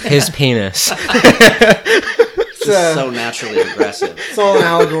is. His penis. It's just so naturally aggressive. It's all an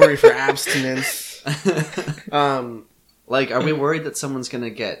allegory for abstinence. Like, are we worried that someone's gonna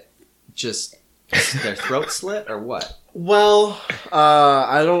get just their throat slit or what? Well,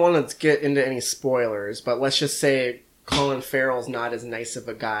 I don't want to get into any spoilers, but let's just say Colin Farrell's not as nice of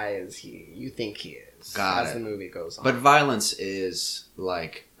a guy as you think he is. As the movie goes on. But violence is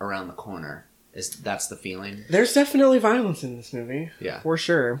like around the corner. That's the feeling? There's definitely violence in this movie. Yeah. For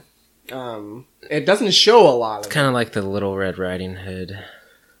sure. It doesn't show a lot of Kind of like the Little Red Riding Hood,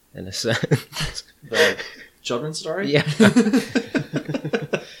 in a sense. The children's story? Yeah.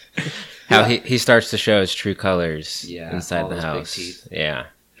 How he starts to show his true colors inside all the those house. big teeth. Yeah.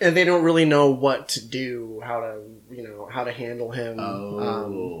 And they don't really know what to do, how to handle him.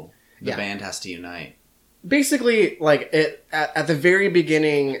 The band has to unite. Basically, like at the very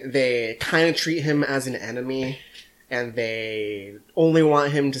beginning, they kind of treat him as an enemy, and they only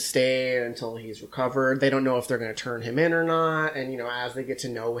want him to stay until he's recovered. They don't know if they're going to turn him in or not. And as they get to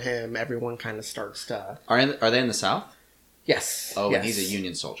know him, everyone kind of starts to. Are they in the South? Yes. Oh, yes. and he's a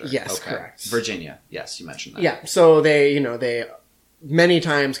Union soldier. Yes, okay. correct. Virginia. Yes, you mentioned that. Yeah. So they many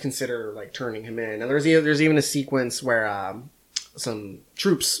times consider like turning him in, and there's even a sequence where some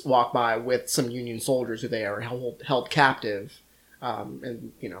troops walk by with some Union soldiers who they are held captive,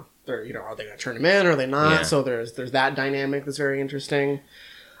 and they're are they going to turn him in or are they not? Yeah. So there's that dynamic that's very interesting.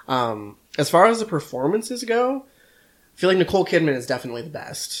 As far as the performances go, I feel like Nicole Kidman is definitely the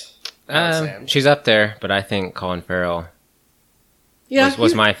best. I would say. She's up there, but I think Colin Farrell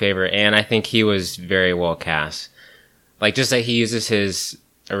was my favorite, and I think he was very well cast. Like, just that he uses his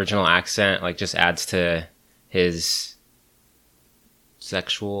original accent, like, just adds to his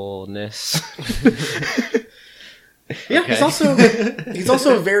sexualness. Yeah, he's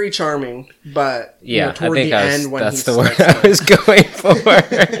also very charming, but yeah, toward I think the end when that's he the word starts I was going for.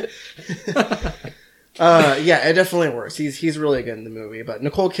 Yeah, it definitely works. He's really good in the movie, but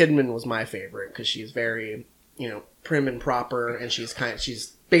Nicole Kidman was my favorite because she's very, prim and proper, and she's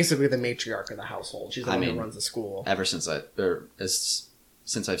basically the matriarch of the household. She's the one who runs the school. Ever since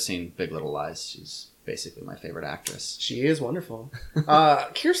since I've seen Big Little Lies, she's basically my favorite actress. She is wonderful.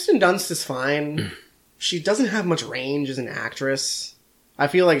 Kirsten Dunst is fine. She doesn't have much range as an actress. I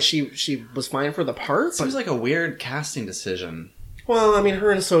feel like she was fine for the part. Seems like a weird casting decision. Well, I mean,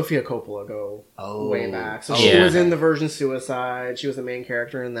 her and Sofia Coppola go way back. So she was in The Virgin Suicide. She was the main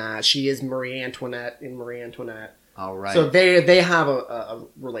character in that. She is Marie Antoinette in Marie Antoinette. All right. So they have a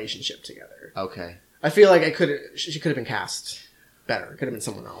relationship together. Okay. I feel like she could have been cast better. It could have been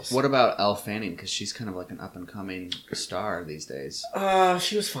someone else. What about Elle Fanning? Because she's kind of like an up-and-coming star these days.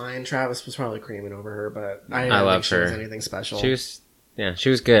 She was fine. Travis was probably creaming over her, but I love think she her. was anything special. She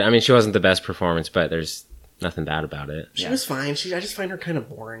was good. I mean, she wasn't the best performance, but there's nothing bad about it. She was fine. I just find her kind of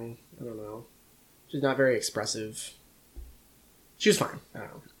boring I don't know. She's not very expressive. She was fine. I don't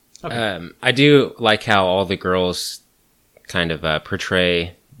know. Okay. I do like how all the girls kind of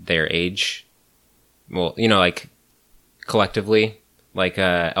portray their age. Well, you know, like collectively. Like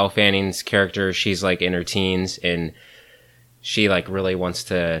Elle Fanning's character, she's like in her teens, and she like really wants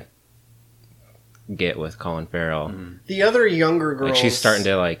to get with Colin Farrell. The other younger girls, Like she's starting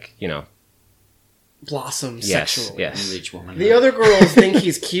to like, you know, blossom yes, sexually. yes. Reach woman. The other girls think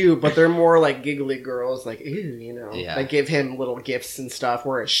he's cute, but they're more like giggly girls, like ew, you know. Yeah. They give him little gifts and stuff,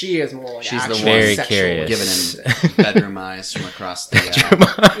 whereas she is more like She's the actual one very sexual. curious. giving him bedroom eyes from across the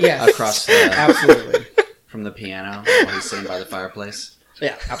Yes, across the absolutely. from the piano while he's sitting by the fireplace.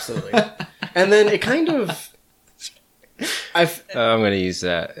 Yeah, absolutely. And then it kind of, I've I'm going to use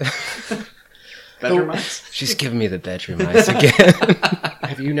that. Bedroom eyes. She's giving me the bedroom eyes again.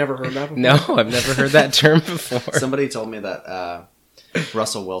 have you never heard that before? No, I've never heard that term before. Somebody told me that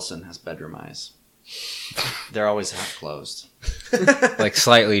Russell Wilson has bedroom eyes. They're always half closed. Like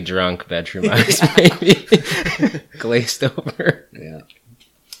slightly drunk bedroom eyes, maybe. Glazed over. Yeah.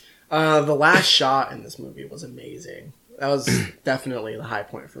 The last shot in this movie was amazing. That was definitely the high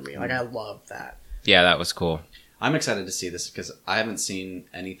point for me. Like, I loved that. Yeah, that was cool. I'm excited to see this because I haven't seen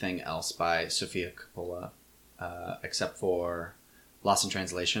anything else by Sofia Coppola except for Lost in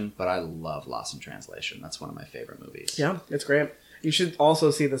Translation, but I love Lost in Translation. That's one of my favorite movies. Yeah, it's great. You should also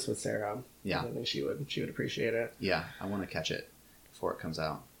see this with Sarah. Yeah. I think she would appreciate it. Yeah, I want to catch it before it comes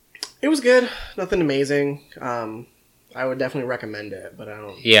out. It was good. Nothing amazing. I would definitely recommend it, but I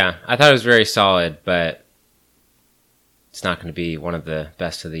don't... Yeah, I thought it was very solid, but it's not going to be one of the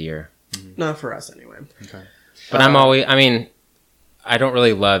best of the year. Not for us, anyway. Okay. But I don't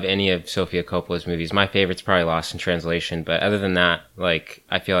really love any of Sofia Coppola's movies. My favorite's probably Lost in Translation, but other than that, like,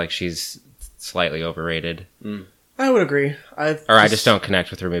 I feel like she's slightly overrated. I would agree. I just don't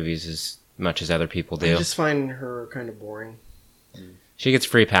connect with her movies as much as other people do. I just find her kind of boring. She gets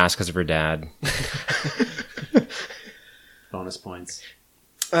free pass because of her dad. Bonus points.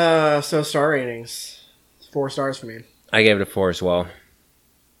 So star ratings. 4 stars for me. I gave it a 4 as well.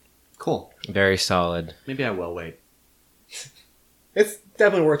 Cool. Very solid. Maybe I will wait. It's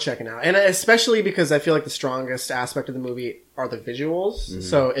definitely worth checking out. And especially because I feel like the strongest aspect of the movie are the visuals.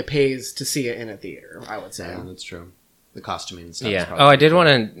 So it pays to see it in a theater, I would say. Yeah, that's true. The costuming and stuff. is Yeah. probably Oh, I did cool.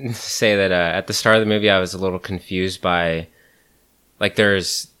 want to say that at the start of the movie, I was a little confused by, like,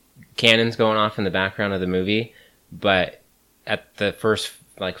 there's cannons going off in the background of the movie, but at the first,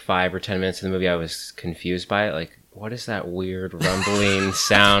 like, 5 or 10 minutes of the movie, I was confused by it. Like, what is that weird rumbling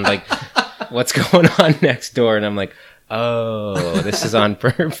sound? Like, what's going on next door? And I'm like, oh, this is on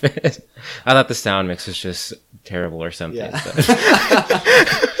purpose. I thought the sound mix was just terrible or something. Yeah.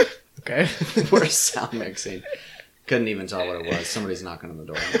 Okay. We're sound mixing. Couldn't even tell what it was. Somebody's knocking on the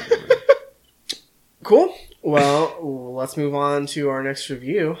door. Cool. Well, let's move on to our next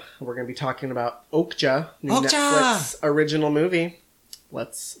review. We're going to be talking about Okja, new Okja! Netflix original movie.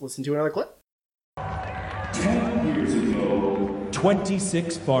 Let's listen to another clip. 10 years ago,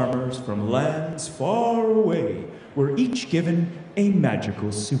 26 farmers from lands far away were each given a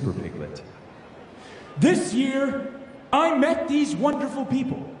magical super piglet. This year, I met these wonderful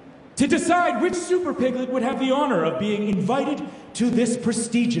people to decide which super piglet would have the honor of being invited to this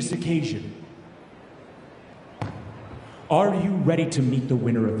prestigious occasion. Are you ready to meet the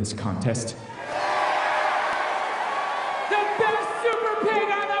winner of this contest? The best super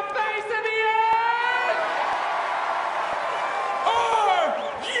pig on the face of the earth! Are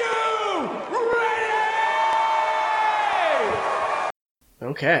you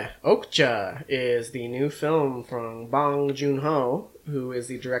ready? Okay. Okja is the new film from Bong Joon-ho, who is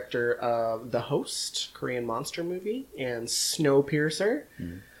the director of The Host, Korean monster movie, and Snowpiercer.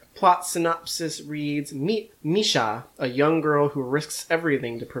 Plot synopsis reads, meet Misha, a young girl who risks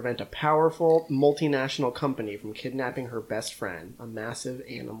everything to prevent a powerful multinational company from kidnapping her best friend, a massive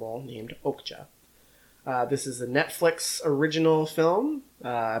animal named Okja. This is a Netflix original film.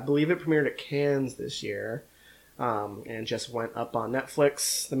 I believe it premiered at Cannes this year, and just went up on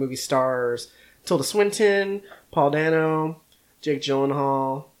Netflix. The movie stars Tilda Swinton, Paul Dano, Jake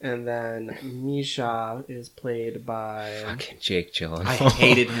Gyllenhaal, and then Misha is played by... Fucking Jake Gyllenhaal. I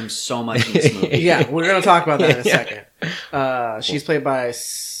hated him so much in this movie. Yeah, we're going to talk about that in a second. She's played by...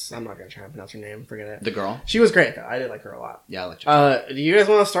 I'm not going to try and pronounce her name. Forget it. The girl? She was great, though. I did like her a lot. Yeah, I liked her. Do you guys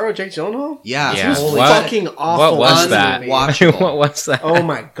want to start with Jake Gyllenhaal? Yeah. Yeah. She was What? fucking awful. What was in the that? movie. Unwatchable. What was that? Oh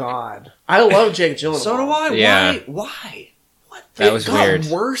my god. I love Jake Gyllenhaal. So do I. Yeah. Why? What? That was it got weird.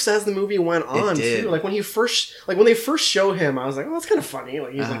 worse as the movie went on did. too. Like when they first show him, I was like, "Oh, that's kind of funny."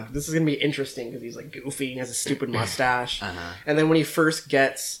 Like he's like, "This is gonna be interesting" because he's like goofy and has a stupid mustache. And then when he first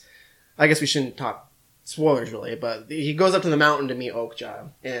gets I guess we shouldn't talk spoilers really, but he goes up to the mountain to meet Okja,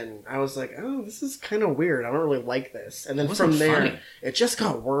 and I was like, oh, this is kind of weird. I don't really like this. And then from there, funny. it just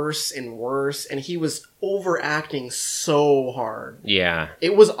got worse and worse, and he was overacting so hard. Yeah.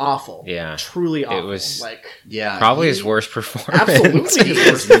 It was awful. Yeah. Truly awful. It was like probably his worst performance. absolutely He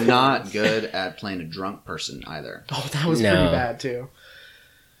his worst is not good at playing a drunk person either. Oh, that was No. pretty bad too.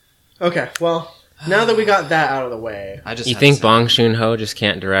 Okay, well, now that we got that out of the way, I just You have think to say- Bong Joon-ho just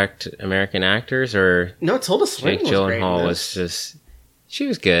can't direct American actors, or no, Tilda Swinton Jake was great in Gyllenhaal this. was just... She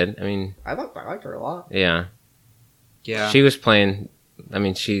was good. I mean, I liked her a lot. yeah. Yeah. She was playing... I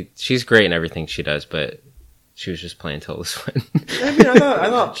mean, she's great in everything she does, but she was just playing Tilda Swinton. I mean, I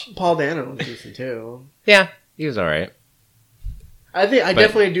thought Paul Dano was decent too. Yeah, he was all right. I But-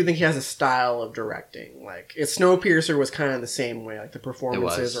 definitely do think he has a style of directing. Like, Snowpiercer was kind of the same way. Like, the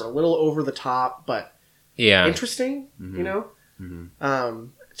performances was. are a little over the top, but Yeah. interesting. Mhm. You know, Mhm.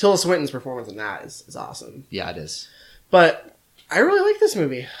 Tilda Swinton's performance in that is awesome. Yeah, it is. But I really like this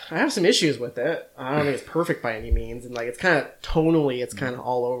movie. I have some issues with it. I don't think it's perfect by any means, and like it's kind of tonally, it's kind of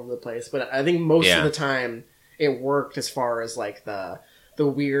all over the place. But I think most of the time it worked as far as like the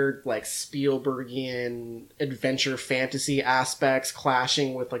weird like Spielbergian adventure fantasy aspects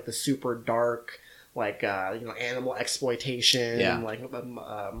clashing with like the super dark like animal exploitation. Yeah. Like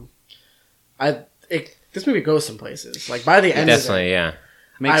this movie goes some places. Like by the end Definitely, of it,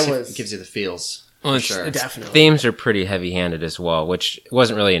 yeah. Gives you the feels. Well, for it's, sure. Definitely. themes are pretty heavy-handed as well, which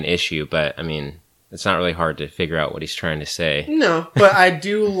wasn't really an issue, but I mean, it's not really hard to figure out what he's trying to say. No, but I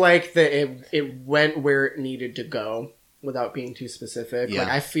do like that it went where it needed to go without being too specific. Yeah. Like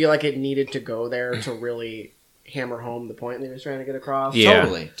I feel like it needed to go there to really hammer home the point that he was trying to get across. Yeah.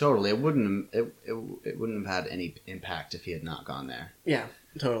 Totally. It wouldn't have had any impact if he had not gone there. Yeah,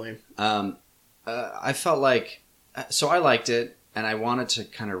 totally. I felt like I liked it, and I wanted to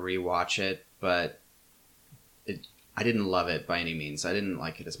kind of rewatch it, but I didn't love it by any means. I didn't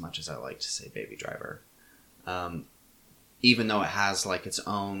like it as much as I liked to say Baby Driver, even though it has like its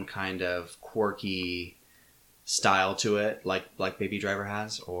own kind of quirky style to it, like Baby Driver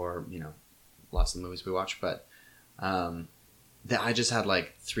has, or lots of the movies we watch. But I just had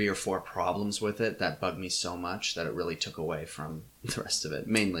like 3 or 4 problems with it that bugged me so much that it really took away from the rest of it.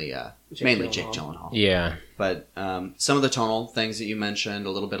 Mainly Jake Gyllenhaal. Yeah. But some of the tonal things that you mentioned,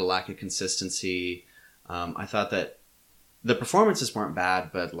 a little bit of lack of consistency. I thought that the performances weren't bad,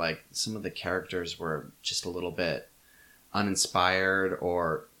 but like some of the characters were just a little bit uninspired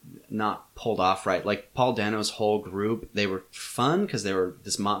or not pulled off right. Like Paul Dano's whole group, they were fun because they were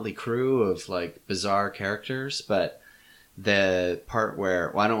this motley crew of like bizarre characters, but the part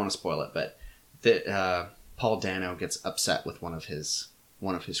where, well, I don't want to spoil it, but Paul Dano gets upset with one of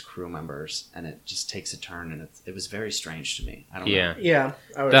his crew members, and it just takes a turn, and it was very strange to me. I don't know. Yeah.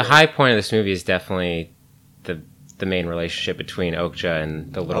 I would The agree. high point of this movie is definitely the main relationship between Okja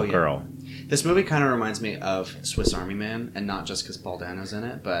and the little Oh, yeah. girl. This movie kind of reminds me of Swiss Army Man, and not just because Paul Dano's in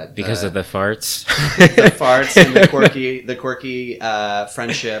it, but Because of the farts. the farts and the quirky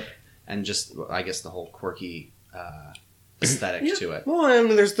friendship, and just I guess the whole quirky aesthetic to it. Well, I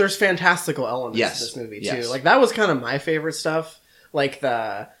mean, there's fantastical elements Yes. to this movie too. Yes. Like that was kind of my favorite stuff. Like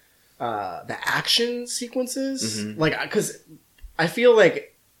the action sequences. Mhm. Like because I feel like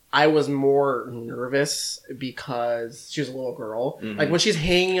I was more nervous because she was a little girl. Mhm. Like when she's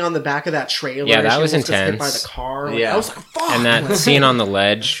hanging on the back of that trailer. Yeah, that she was almost gets hit by intense. the car. Like, Yeah. I was like, fuck. And that Like, scene on the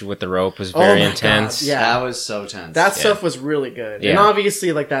ledge with the rope was Oh very my intense. God, yeah. That was so tense. that Yeah. stuff was really good. And Yeah.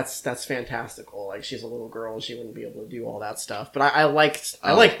 obviously, like that's fantastical. Like she's a little girl and she wouldn't be able to do all that stuff. But I liked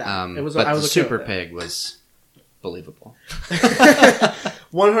that. It was. But I the was okay Super with it. Pig was believable.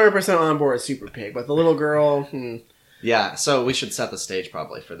 100% on board with Super Pig, but the little girl, Yeah, so we should set the stage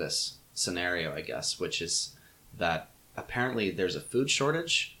probably for this scenario, I guess, which is that apparently there's a food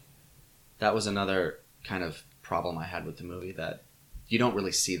shortage. That was another kind of problem I had with the movie, that you don't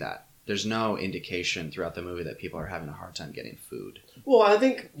really see that. There's no indication throughout the movie that people are having a hard time getting food. well, I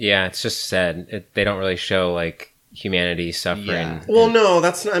think. Yeah, it's just sad. They don't really show like humanity suffering. Yeah. Well, no,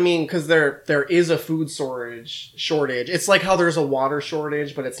 that's not. I mean, because there is a food shortage. It's like how there's a water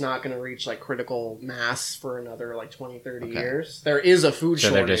shortage, but it's not going to reach like critical mass for another like 20, 30 Okay. years. There is a food So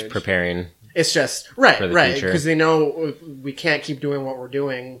shortage. they're just preparing. It's just for the right, future. because they know we can't keep doing what we're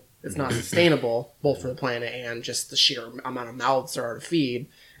doing. It's not sustainable, both for the planet and just the sheer amount of mouths there are to feed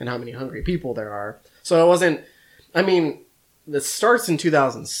and how many hungry people there are. So it wasn't. I mean, this starts in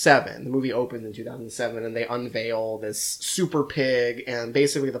 2007. The movie opens in 2007, and they unveil this super pig. And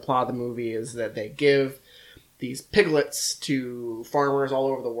basically, the plot of the movie is that they give these piglets to farmers all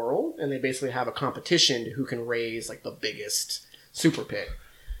over the world, and they basically have a competition to who can raise like the biggest super pig.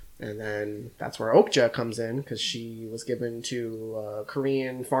 And then that's where Okja comes in, because she was given to a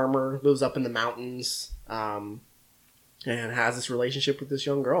Korean farmer, lives up in the mountains, and has this relationship with this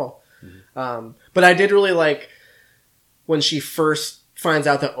young girl. But I did really like when she first finds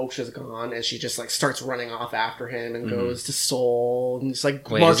out that Okja's gone, and she just like starts running off after him and goes to Seoul and just like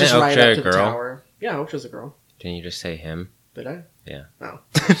marches right up to the tower. Yeah, Okja's a girl. Didn't you just say him? Did I? Yeah. Oh.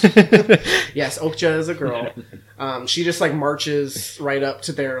 Yes, Okja is a girl. She just like marches right up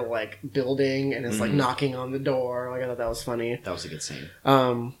to their like building and is like knocking on the door. Like I thought that was funny. That was a good scene.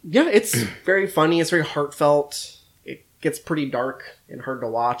 Yeah, it's very funny. It's very heartfelt. It gets pretty dark and hard to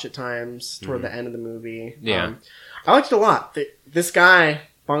watch at times toward the end of the movie. Yeah. I liked it a lot. This guy,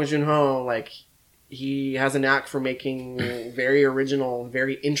 Bong Joon-ho, like he has a knack for making very original,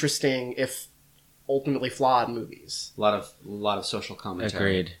 very interesting, if ultimately flawed movies. A lot of social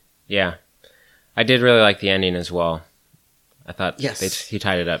commentary. Agreed. Yeah. I did really like the ending as well. I thought Yes. he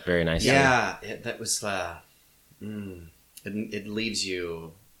tied it up very nicely. Yeah, that was. It leaves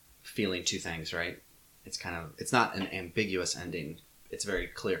you feeling two things, right? It's not an ambiguous ending. It's very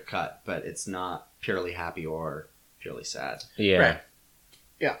clear cut, but it's not purely happy or purely sad. Yeah. Right.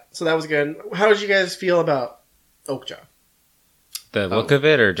 Yeah, so that was good. How did you guys feel about Okja? The look of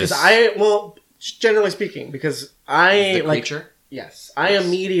it, or Because just generally speaking, because I The like creature? yes, I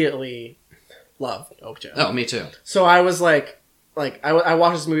immediately loved Okja. Oh, me too. So I was like I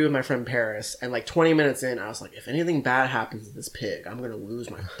watched this movie with my friend Paris, and like 20 minutes in, I was like, if anything bad happens to this pig, I'm gonna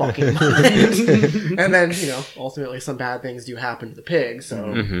lose my fucking mind. And then ultimately some bad things do happen to the pig,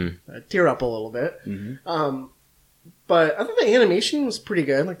 so I tear up a little bit. But I thought the animation was pretty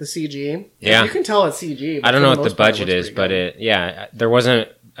good, like the CG. Yeah. You can tell it's CG. But I don't for know the what the most part, it budget looks is, pretty but good. there wasn't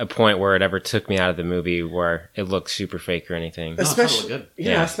a point where it ever took me out of the movie where it looked super fake or anything. No, Especially, totally good.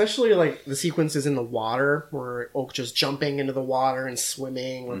 Yeah, especially like the sequences in the water where Okja's jumping into the water and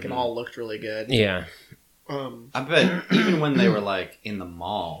swimming. Like it all looked really good. Yeah. I bet even when they were like in the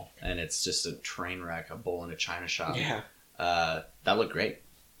mall and it's just a train wreck, a bull in a china shop. Yeah. That looked great.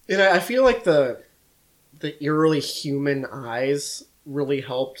 And I feel like the eerily human eyes really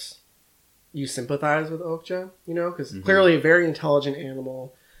helped you sympathize with Okja, because clearly a very intelligent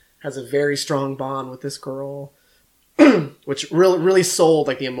animal, has a very strong bond with this girl, which really sold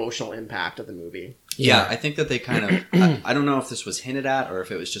like the emotional impact of the movie. Yeah, I think that they kind of... I don't know if this was hinted at or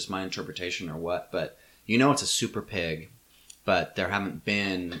if it was just my interpretation or what, but it's a super pig, but there haven't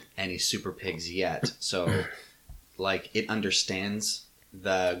been any super pigs yet. So, like, it understands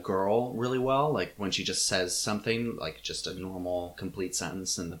the girl really well. Like, when she just says something, like just a normal, complete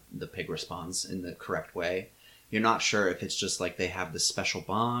sentence, and the pig responds in the correct way. You're not sure if it's just like they have this special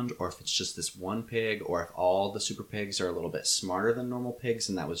bond, or if it's just this one pig, or if all the super pigs are a little bit smarter than normal pigs,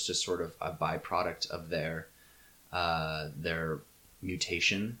 and that was just sort of a byproduct of their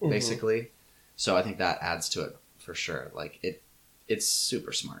mutation, basically. So I think that adds to it for sure. Like it's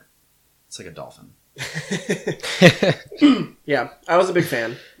super smart. It's like a dolphin. Yeah, I was a big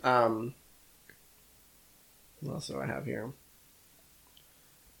fan. What else do I have here?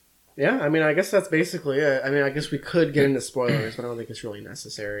 Yeah, I mean, I guess that's basically it. I mean, I guess we could get into spoilers, but I don't think it's really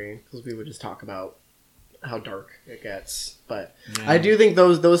necessary because we would just talk about how dark it gets. But I do think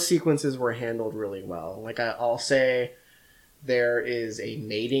those sequences were handled really well. Like I'll say, there is a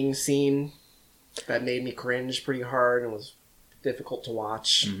mating scene that made me cringe pretty hard and was difficult to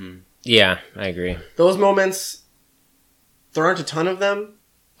watch. Yeah, I agree. Those moments, there aren't a ton of them,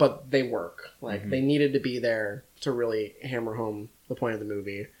 but they work. Like they needed to be there to really hammer home the point of the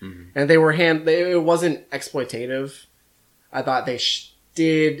movie. And they were it wasn't exploitative. I thought they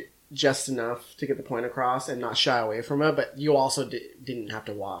did just enough to get the point across and not shy away from it, but you also didn't have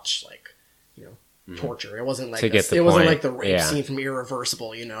to watch torture. It wasn't like it wasn't like the rape scene from Irreversible,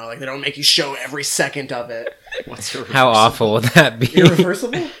 like they don't make you show every second of it. What's Irreversible? How awful would that be?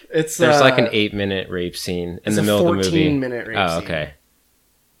 Irreversible? There's like an 8-minute rape scene in the middle of the movie. 14-minute rape scene. Oh, okay.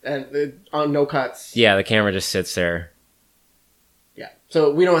 And on no cuts. Yeah, the camera just sits there. Yeah,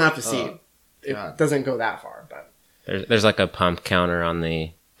 so we don't have to see it. It God. doesn't go that far, but There's like a pump counter on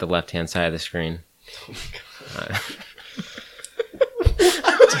the left-hand side of the screen. oh my God.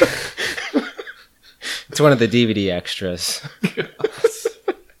 It's one of the DVD extras.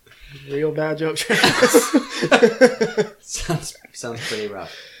 Real bad joke. Sounds pretty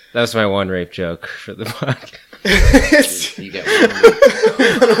rough. That was my one rape joke for the podcast. You get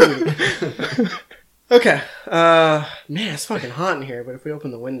one. Okay. Man, it's fucking hot in here, but if we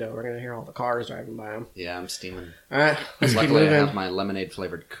open the window, we're going to hear all the cars driving by them. Yeah, I'm steaming. All right, let's keep Luckily, I moving. have my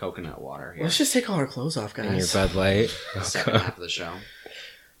lemonade-flavored coconut water here. Let's just take all our clothes off, And your guys. Bud Light. Second half of the show.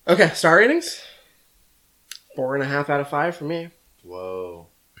 Okay, star ratings? 4.5 out of 5 for me. Whoa.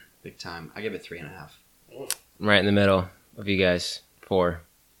 Big time. I give it 3.5. I'm right in the middle of you guys. 4.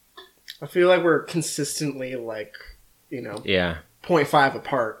 I feel like we're consistently like, you know, Yeah. 0.5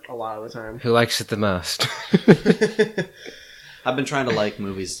 apart a lot of the time. Who likes it the most? I've been trying to like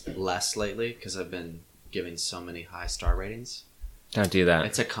movies less lately because I've been giving so many high star ratings. Don't do that.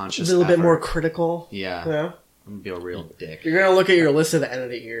 It's a conscious A little bit effort. more critical. Yeah. Yeah. I'm gonna be a real dick. You're gonna look at your list at the end of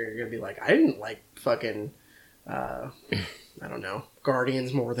the year. You're gonna be like, I didn't like fucking, I don't know,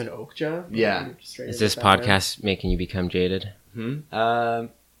 Guardians more than Okja. Yeah. Is this podcast making you become jaded? No.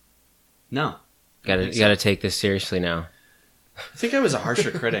 You gotta take this seriously now. I think I was a harsher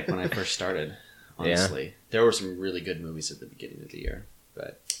critic when I first started. Honestly, there were some really good movies at the beginning of the year,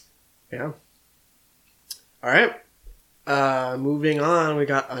 but yeah. All right. Moving on, we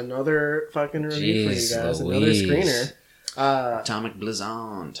got another fucking review for you guys. Another screener. Atomic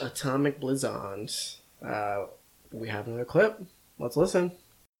Blizzard. Atomic Blizzard. We have another clip. Let's listen.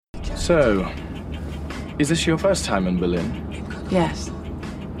 So, is this your first time in Berlin? Yes.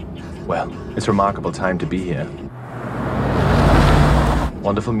 Well, it's a remarkable time to be here.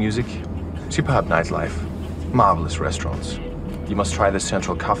 Wonderful music, superb nightlife, marvelous restaurants. You must try the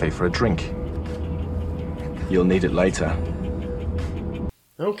Central Cafe for a drink. You'll need it later.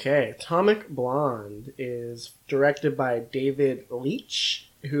 Okay, Atomic Blonde is directed by David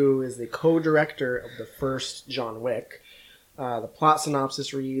Leitch, who is the co-director of the first John Wick. The plot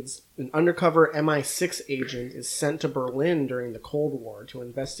synopsis reads, an undercover MI6 agent is sent to Berlin during the Cold War to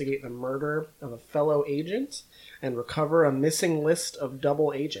investigate the murder of a fellow agent and recover a missing list of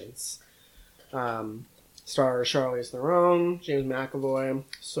double agents. Stars Charlize Theron, James McAvoy,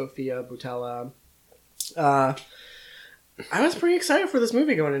 Sophia Boutella. I was pretty excited for this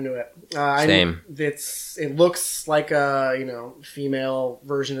movie going into it. Same. It looks like a female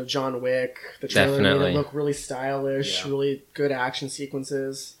version of John Wick. The trailer made it look really stylish, really good action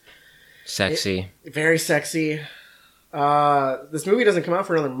sequences. Sexy. Very sexy. This movie doesn't come out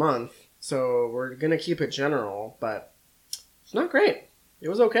for another month, so we're gonna keep it general, but it's not great. It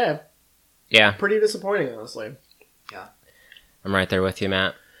was okay. Yeah. Pretty disappointing, honestly. Yeah. I'm right there with you,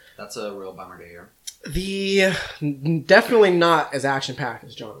 Matt. That's a real bummer to hear. Definitely not as action-packed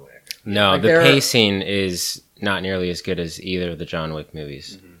as John Wick. No, like the pacing is not nearly as good as either of the John Wick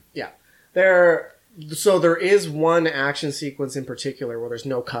movies. Mm-hmm. Yeah. There is one action sequence in particular where there's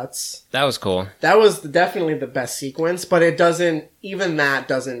no cuts. That was cool. That was definitely the best sequence, but it doesn't match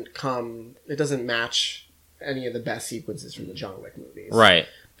any of the best sequences from the John Wick movies. Right.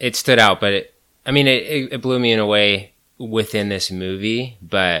 It stood out, but it blew me in a way within this movie,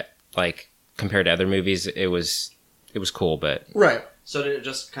 but like compared to other movies, it was cool, but right. So did it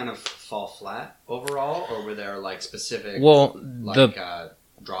just kind of fall flat overall, or were there like specific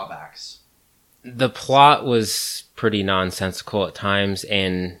drawbacks? The plot was pretty nonsensical at times,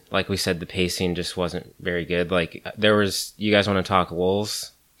 and like we said, the pacing just wasn't very good. Like you guys want to talk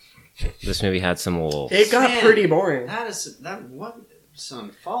lulls? This movie had some lulls. It got pretty boring.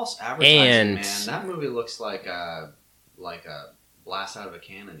 Some false advertising, and man. That movie looks like a blast out of a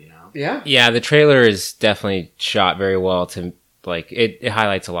cannon, you know? Yeah. Yeah, the trailer is definitely shot very well to like it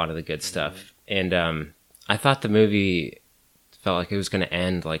highlights a lot of the good stuff. And I thought the movie felt like it was going to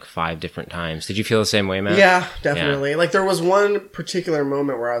end like 5 different times. Did you feel the same way, Matt? Yeah, definitely. Yeah. Like there was one particular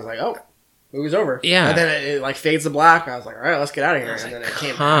moment where I was like, "Oh, movie's over." Yeah. And then it like fades to black. I was like, "All right, let's get out of here." And then it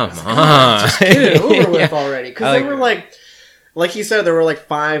came. Come on, just get it over with already. Because they were like he said, there were like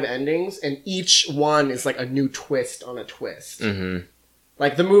 5 endings, and each one is like a new twist on a twist. Mm-hmm.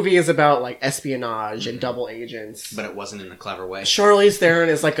 Like the movie is about like espionage and double agents, but it wasn't in a clever way. Charlize Theron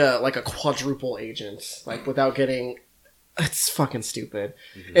is like a quadruple agent, like without getting. It's fucking stupid.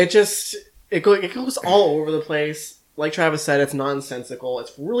 Mm-hmm. It goes all over the place. Like Travis said, it's nonsensical.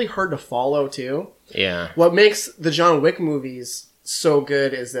 It's really hard to follow too. Yeah. What makes the John Wick movies so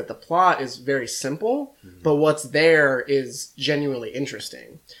good is that the plot is very simple, but what's there is genuinely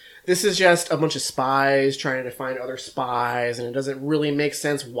interesting. This is just a bunch of spies trying to find other spies, and it doesn't really make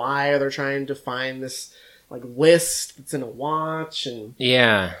sense why they're trying to find this like list that's in a watch. And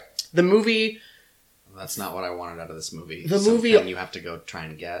yeah, the movie. That's not what I wanted out of this movie. The movie you have to go try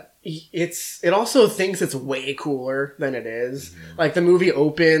and get. It also thinks it's way cooler than it is. Mm-hmm. Like the movie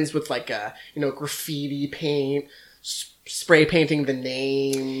opens with like a graffiti paint. Spray painting the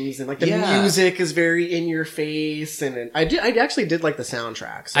names, and like the music is very in your face, and I actually did like the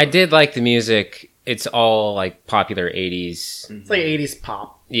soundtrack. So. I did like the music. It's all like popular 80s. It's like 80s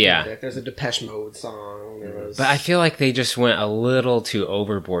pop. Yeah. Music. There's a Depeche Mode song. But I feel like they just went a little too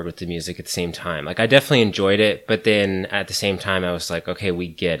overboard with the music at the same time. Like I definitely enjoyed it, but then at the same time I was like, okay, we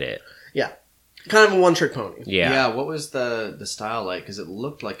get it. Yeah. Kind of a one-trick pony. Yeah. What was the style like? Because it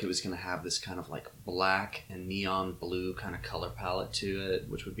looked like it was going to have this kind of like black and neon blue kind of color palette to it,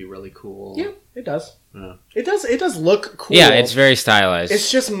 which would be really cool. Yeah, it does. Yeah. It does look cool. Yeah, it's very stylized.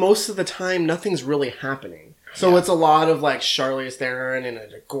 It's just most of the time nothing's really happening. So it's a lot of like Charlize Theron in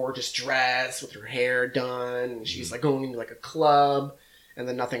a gorgeous dress with her hair done, and she's like going into like a club, and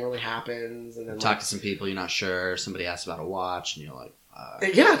then nothing really happens. And then Talk to some people, you're not sure. Somebody asks about a watch, and you're like,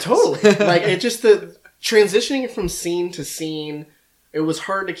 yeah, totally. Like it just the transitioning from scene to scene. It was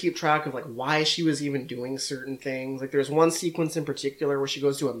hard to keep track of like why she was even doing certain things. Like there's one sequence in particular where she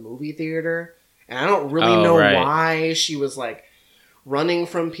goes to a movie theater, and I don't really know why she was like running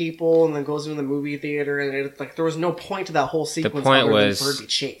from people and then goes into the movie theater, and it, like there was no point to that whole sequence. The point was for her to be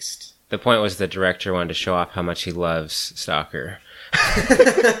chased. The point was the director wanted to show off how much he loves Stalker.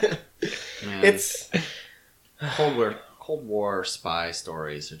 It's Cold War spy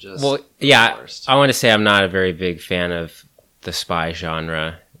stories are just worst. I want to say I'm not a very big fan of the spy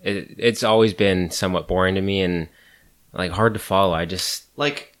genre. It's always been somewhat boring to me and like hard to follow. I just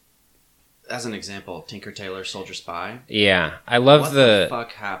like. As an example, Tinker Tailor Soldier Spy. Yeah, I love what the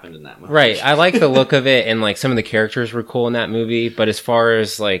fuck happened in that movie. Right, I like the look of it, and like some of the characters were cool in that movie. But as far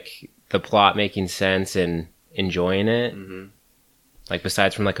as like the plot making sense and enjoying it, like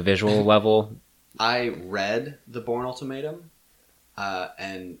besides from like a visual level, I read The Bourne Ultimatum,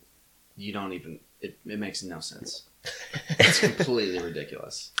 and you don't even it makes no sense. It's completely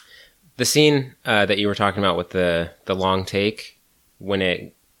ridiculous. The scene that you were talking about with the long take when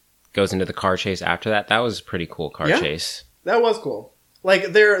it goes into the car chase after that was a pretty cool car chase. That was cool. Like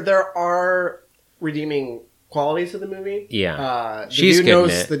there are redeeming qualities to the movie. Yeah. She's dude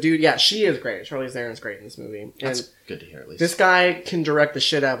knows it. The dude, yeah, she is great. Charlize Theron's great in this movie. And that's good to hear at least. This guy can direct the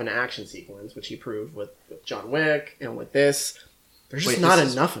shit out of an action sequence, which he proved with John Wick and with this. There's just not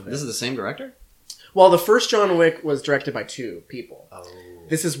enough of it. This is the same director? Well, the first John Wick was directed by 2 people. Oh.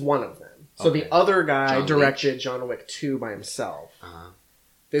 This is one of them. So the other guy directed John Wick 2 by himself.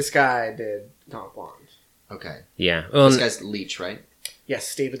 This guy did Atomic Blonde. Okay. Yeah. This guy's Leach, right?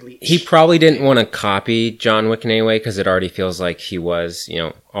 Yes, David Leach. He probably didn't want to copy John Wick in any way because it already feels like he was,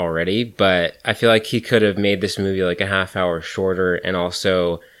 already. But I feel like he could have made this movie like a half hour shorter and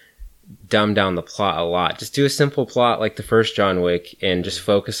also dumb down the plot a lot. Just do a simple plot like the first John Wick and just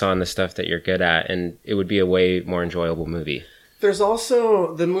focus on the stuff that you're good at, and it would be a way more enjoyable movie. There's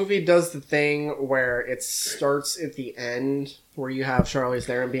also, the movie does the thing where it starts at the end where you have Charlize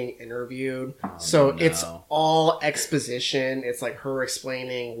Theron being interviewed. It's all exposition. It's like her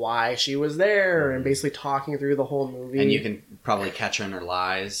explaining why she was there and basically talking through the whole movie. And you can probably catch her in her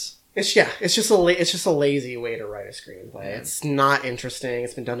lies. It's just a lazy way to write a screenplay. Yeah. It's not interesting.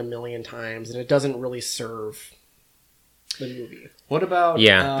 It's been done a million times, and it doesn't really serve the movie. What about...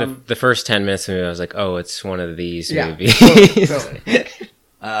 Yeah, the first 10 minutes of the movie, I was like, oh, it's one of these movies. Totally.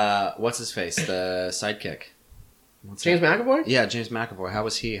 What's his face? The sidekick. James McAvoy? Yeah, James McAvoy. How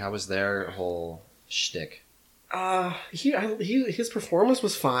was he? How was their whole shtick? His performance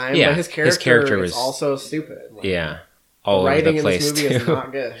was fine, but his character was also stupid. All writing over the place in this movie too. is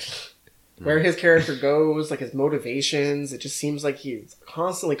not good. Where his character goes, like his motivations, it just seems like he's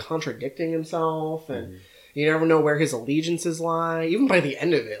constantly contradicting himself, and you never know where his allegiances lie. Even by the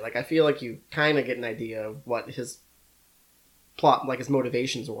end of it, like I feel like you kind of get an idea of what his plot, like his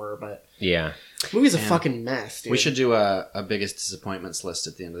motivations were. But the movie's a fucking mess, dude. We should do a biggest disappointments list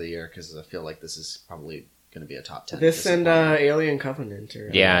at the end of the year because I feel like this is probably going to be a top 10. This and Alien Covenant are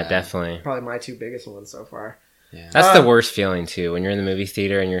definitely probably my 2 biggest ones so far. Yeah. That's the worst feeling too, when you're in the movie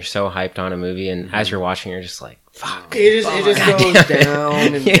theater and you're so hyped on a movie, and as you're watching, you're just like, "Fuck!" It just goes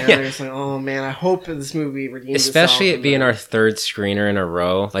down, and you're just like, "Oh man, I hope this movie redeems." Especially it being our 3rd screener in a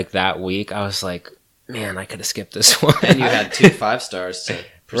row, like that week, I was like, "Man, I could have skipped this one." And you had 2 5-stars to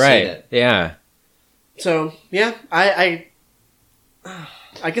precede it. Yeah. So yeah, I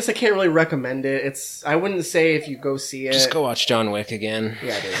guess I can't really recommend it. I wouldn't say if you go see it. Just go watch John Wick again.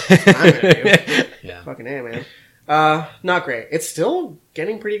 Yeah, dude. I'm gonna do. Yeah. Fucking A, man. Not great. It's still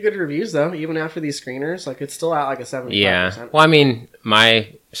getting pretty good reviews though, even after these screeners. Like it's still at like a 75%. Yeah. Well, I mean,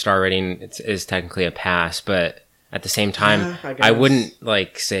 my star rating is technically a pass, but at the same time, I wouldn't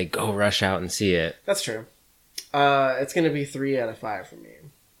like say go rush out and see it. That's true. It's gonna be 3 out of 5 for me.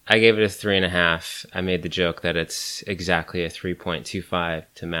 I gave it a 3.5. I made the joke that it's exactly a 3.25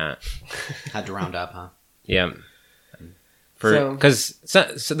 to Matt. Had to round up, huh? Yeah. Because so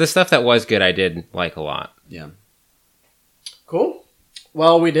the stuff that was good, I did like a lot. Yeah. Cool.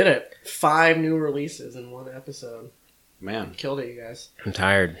 Well, we did it. 5 new releases in one episode. Man. Killed it, you guys. I'm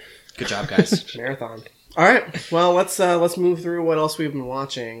tired. Good job, guys. Marathon. All right. Well, let's move through what else we've been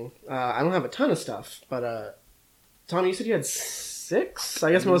watching. I don't have a ton of stuff, but Tom, you said you had 6.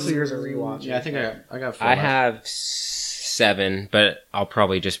 I guess most of yours are rewatching. Yeah, I think I got 4. I have 7, but I'll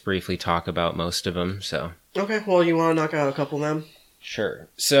probably just briefly talk about most of them. So okay. Well, you want to knock out a couple then? sure.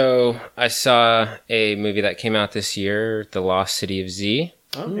 So I saw a movie that came out this year, The Lost City of Z,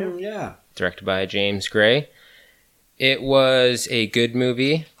 Oh yeah. directed by James Gray. It was a good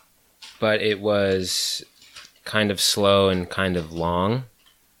movie, but it was kind of slow and kind of long.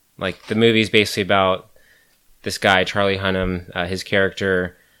 Like, the movie's basically about this guy, Charlie Hunnam. His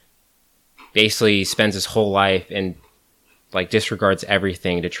character basically spends his whole life and like disregards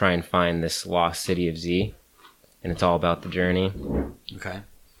everything to try and find this lost city of Z, and it's all about the journey. Okay.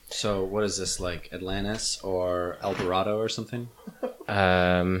 So what is this, like Atlantis or El Dorado or something?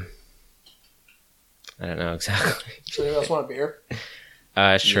 I don't know exactly. So you guys want a beer?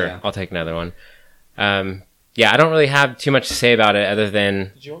 Sure, Yeah. I'll take another one. Yeah, I don't really have too much to say about it other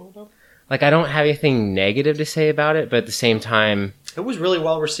than, Did you want one? like, I don't have anything negative to say about it, but at the same time, It was really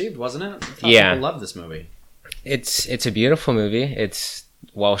well received, wasn't it? I thought Yeah. people loved this movie. it's a beautiful movie. It's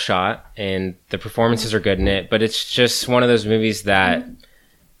well shot, and the performances are good in it, but it's just one of those movies that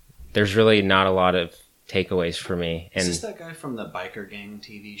there's really not a lot of takeaways for me. Is And this that guy from the Biker Gang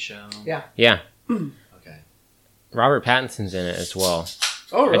TV show? Yeah. yeah, Okay. Robert Pattinson's in it as well.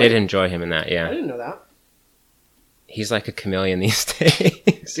 Oh, really? I did enjoy him in that, I yeah. didn't know that. He's like a chameleon these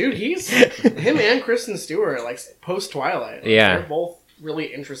days. Dude, he's him and Kristen Stewart, like post Twilight. Yeah. They're both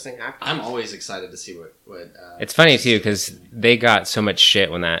really interesting actors. I'm always excited to see what It's funny too, because they got so much shit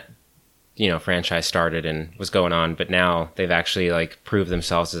when that, franchise started and was going on, but now they've actually like proved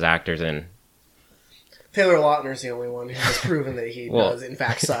themselves as actors, and Taylor Lautner's the only one who has proven that he Well- does in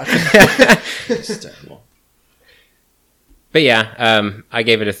fact suck. it's terrible. but yeah, I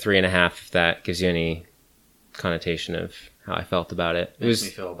gave it a 3.5. If that gives you any connotation of how I felt about it. It Makes was, me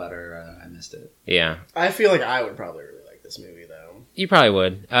feel better. I missed it. yeah, I feel like I would probably really like this movie though. you probably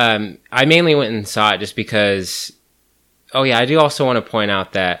would. I mainly went and saw it just because. Oh yeah, I do also want to point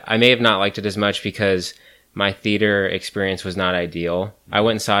out that I may have not liked it as much because my theater experience was not ideal. I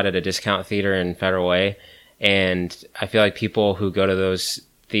went and saw it at a discount theater in Federal Way, and I feel like people who go to those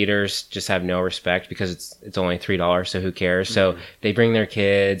theaters just have no respect because it's only $3, so who cares? So they bring their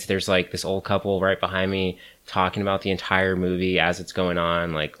kids. There's like this old couple right behind me talking about the entire movie as it's going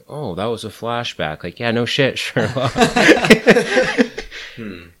on, like, oh, that was a flashback. Like, yeah, no shit, Sherlock.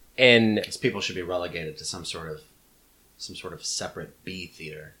 And These people should be relegated to some sort of separate B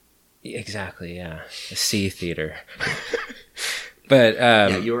theater. exactly, yeah, a C theater. But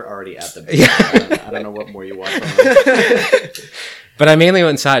Yeah, you were already at the B. I don't know what more you want from it. but I mainly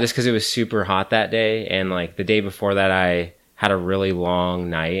went inside just because it was super hot that day, and like the day before that, I had a really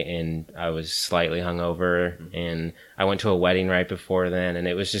long night and I was slightly hungover, and I went to a wedding right before then, and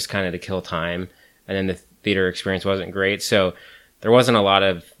it was just kind of to kill time. And then the theater experience wasn't great, so there wasn't a lot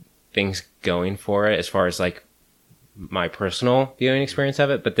of things going for it as far as like my personal viewing experience of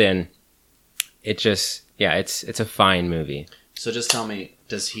it. But then it just, yeah, it's a fine movie. So just tell me,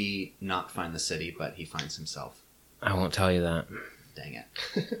 does he not find the city, but he finds himself? I won't tell you that. Dang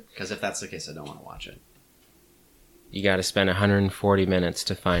it. Because if that's the case, I don't want to watch it. You got to spend 140 minutes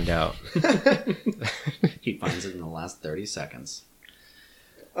to find out. He finds it in the last 30 seconds.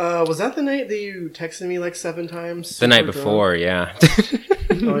 Was that the night that you texted me like 7 times? The night Super before, yeah.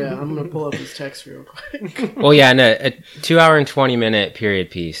 Oh yeah, I'm gonna pull up his text real quick. Well, yeah, no, a 2 hour and 20 minute period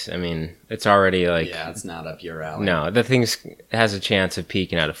piece. I mean, it's already like, Yeah, it's not up your alley. no, the thing's has a chance of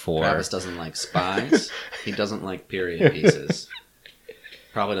peaking at a 4. Travis doesn't like spies. He doesn't like period pieces.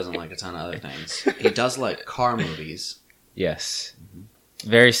 Probably doesn't like a ton of other things. He does like car movies. Yes.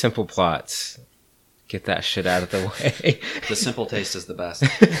 Very simple plots. Get that shit out of the way. The simple taste is the best.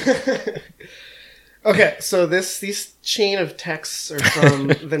 Okay, so these chain of texts are from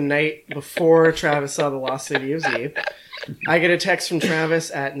the night before Travis saw The Lost City of Z. I get a text from Travis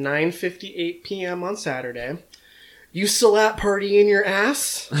at 9:58 p.m. on Saturday. You still at party in your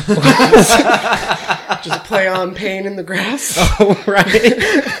ass? Just play on pain in the grass. Oh, right.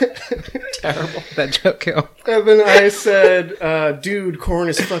 Terrible. That joke killed. And then I said, dude, Korn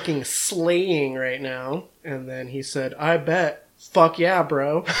is fucking slaying right now. And then he said, I bet. Fuck yeah,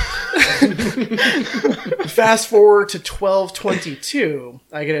 bro. Fast forward to 12:22.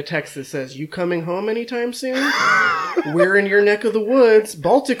 I get a text that says, you coming home anytime soon? We're in your neck of the woods,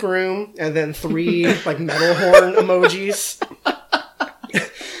 Baltic room. And then 3 like metal horn emojis.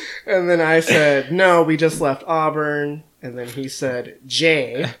 And then I said, no, we just left Auburn. And then he said,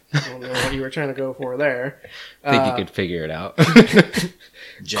 Jay. I don't know what you were trying to go for there. I think you could figure it out.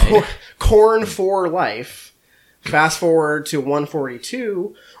 Jay. Corn for life. Fast forward to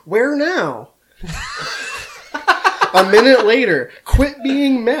 142. Where now? A minute later, quit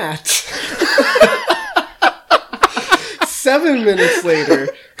being Matt. 7 minutes later,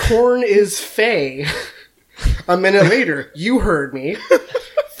 Corn is Faye. A minute later, you heard me.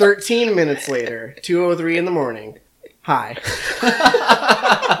 13 minutes later, 2:03 in the morning. Hi.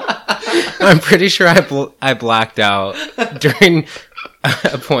 I'm pretty sure I blacked out during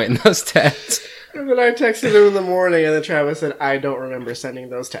a point in those texts. And then I texted him in the morning, and then Travis said, I don't remember sending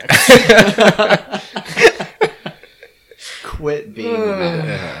those texts. Quit being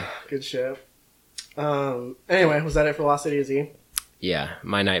mad. Good shit. Anyway, was that it for Lost City of Z? Yeah,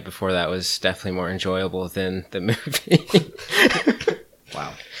 my night before that was definitely more enjoyable than the movie.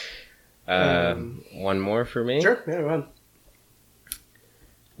 Wow. One more for me? Sure, yeah, go ahead.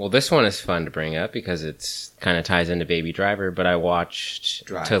 Well, this one is fun to bring up because it's kind of ties into Baby Driver, but I watched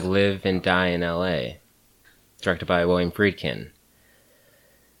Drive. To Live and Die in L.A., directed by William Friedkin.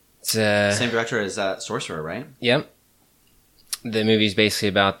 It's Same director as Sorcerer, right? Yep. The movie's basically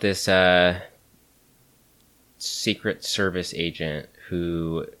about this Secret Service agent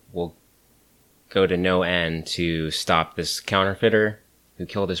who will go to no end to stop this counterfeiter who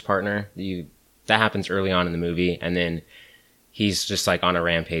killed his partner. That happens early on in the movie, and then he's just like on a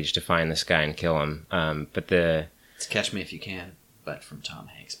rampage to find this guy and kill him. It's Catch Me If You Can, but from Tom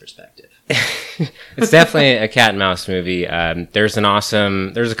Hanks' perspective. It's definitely a cat and mouse movie. There's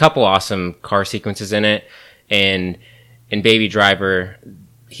a couple awesome car sequences in it, and in Baby Driver,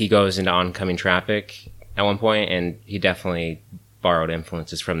 he goes into oncoming traffic at one point, and he definitely borrowed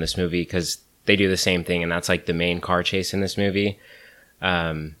influences from this movie because they do the same thing, and that's like the main car chase in this movie.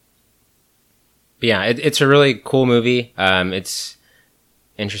 But yeah, it's a really cool movie. It's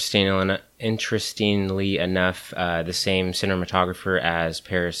interestingly enough, the same cinematographer as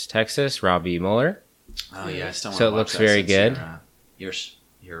Paris, Texas, Robbie Mueller. Oh yeah, I still want so to it watch looks that very since good.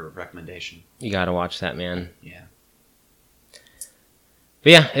 Your recommendation. You got to watch that, man. Yeah.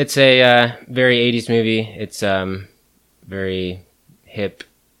 But yeah, it's a very 80s movie. It's very hip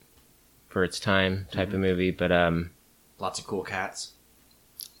for its time type of movie, but lots of cool cats.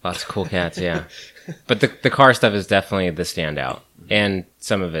 Lots of cool cats, yeah. But the car stuff is definitely the standout, and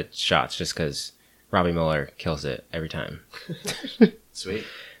some of it's shots just because Robbie Mueller kills it every time. Sweet.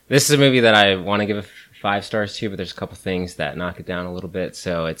 This is a movie that I want to give 5 stars to, but there's a couple things that knock it down a little bit,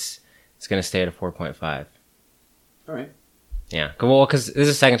 so it's going to stay at a 4.5. All right. Yeah, well, because this is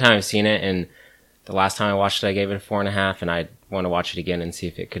the second time I've seen it, and the last time I watched it, I gave it a 4.5, and I want to watch it again and see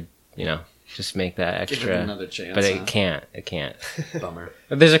if it could, just make that extra. Give it another chance. But it can't. It can't. Bummer.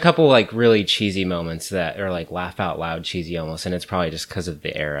 There's a couple like really cheesy moments that are like laugh out loud cheesy almost, and it's probably just because of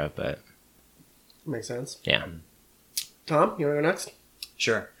the era. But makes sense. Yeah. Tom, you want to go next?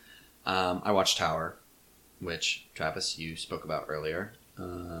 Sure. I watched Tower, which Travis you spoke about earlier.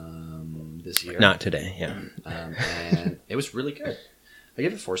 This year. Not today, yeah. And it was really good. I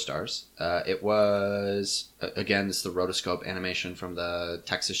gave it 4 stars. It was, again, this is the rotoscope animation from the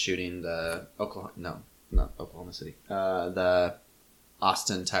Texas shooting, the Oklahoma, no, not Oklahoma City, the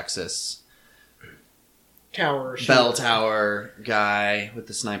Austin, Texas bell tower guy with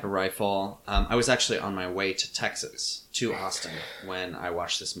the sniper rifle. I was actually on my way to Texas, to Austin, when I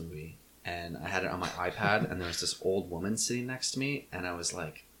watched this movie. And I had it on my iPad, and there was this old woman sitting next to me, and I was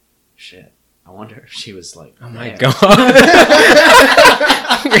like, shit, I wonder if she was like, oh my there. God.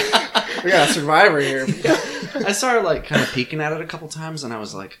 We got a survivor here. I saw her like kind of peeking at it a couple times, and I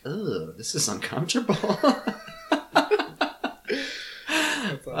was like, ugh, this is uncomfortable.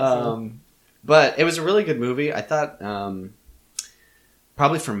 That's awesome. But it was a really good movie. I thought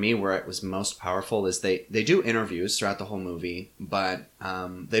probably for me where it was most powerful is they do interviews throughout the whole movie, but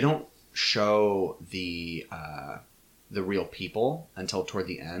they don't show the real people until toward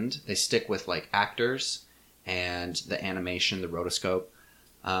the end. They stick with like actors and the animation, the rotoscope.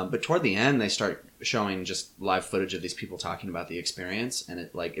 But toward the end, they start showing just live footage of these people talking about the experience, and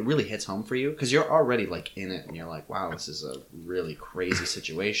it really hits home for you because you're already like in it, and you're like, wow, this is a really crazy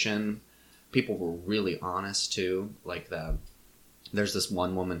situation. People were really honest too. Like there's this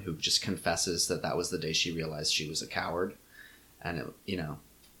one woman who just confesses that was the day she realized she was a coward, and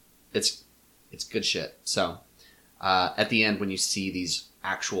it's good shit. So at the end, when you see these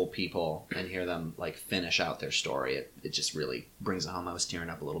actual people and hear them like finish out their story, it just really brings it home. I was tearing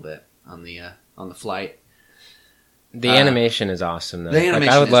up a little bit on the flight. The animation is awesome though. The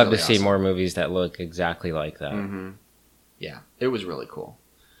animation I would love really to see awesome. more movies that look exactly like that. Mm-hmm. Yeah, it was really cool.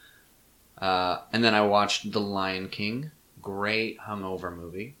 And then I watched The Lion King. Great hungover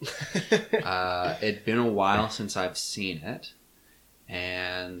movie. It'd been a while since I've seen it.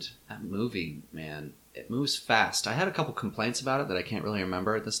 And that movie, man, it moves fast. I had a couple complaints about it that I can't really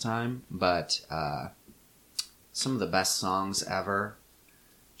remember at this time. But some of the best songs ever.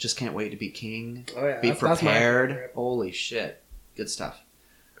 Just Can't Wait to Be King. Oh, yeah. Be That's my Prepared. favorite. Holy shit. Good stuff.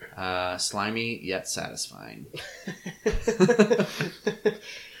 Slimy yet satisfying.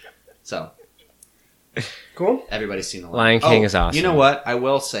 So, Cool. everybody's seen the Lion King is awesome. You know what? I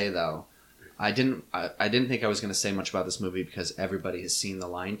will say though, I didn't think I was going to say much about this movie because everybody has seen The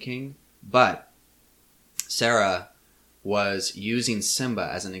Lion King, but Sarah was using Simba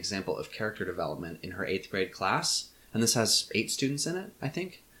as an example of character development in her 8th grade class, and this has 8 students in it, I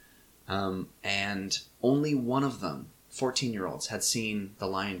think, and only one of them, 14-year-olds, had seen The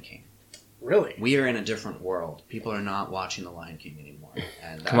Lion King. Really? We are in a different world. People are not watching The Lion King anymore.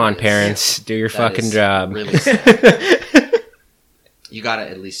 And Come on, parents, do your that fucking is job. Really sad. You got to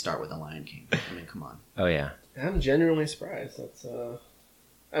at least start with The Lion King. I mean, come on. Oh yeah. I'm genuinely surprised. That's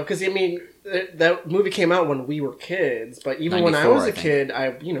because I mean that movie came out when we were kids, but even when I 94, was a I think. kid,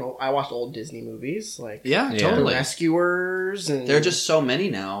 I watched old Disney movies like Yeah, Yeah. totally. The Rescuers, and There are just so many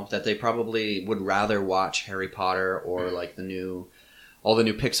now that they probably would rather watch Harry Potter or like all the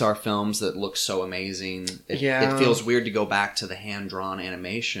new Pixar films that look so amazing. Yeah. It feels weird to go back to the hand-drawn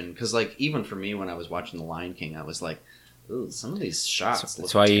animation because, like, even for me when I was watching The Lion King, I was like, "Ooh, some of these shots."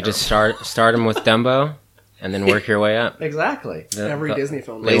 That's why you just start them with Dumbo, and then work your way up. exactly. every Disney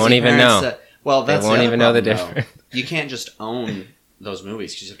film. They won't even know. Well, that's They won't the even other know the problem, though. difference. You can't just own those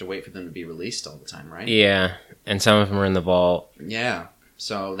movies because you have to wait for them to be released all the time, right? Yeah, and some of them are in the vault. Yeah.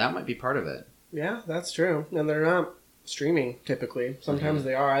 So that might be part of it. Yeah, that's true, and they're not streaming typically. Sometimes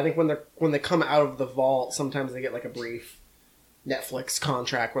they are. I think when they come out of the vault, sometimes they get like a brief Netflix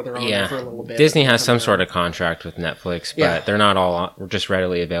contract where they're on there for a little bit. Disney has some sort of contract with Netflix, but Yeah. they're not all just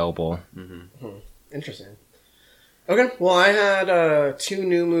readily available. Interesting. Okay, well, I had 2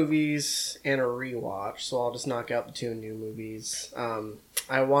 new movies and a rewatch, so I'll just knock out the 2 new movies.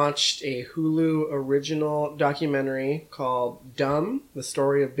 I watched a Hulu original documentary called Dumb, the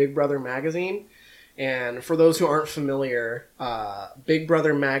story of Big Brother Magazine. And for those who aren't familiar, Big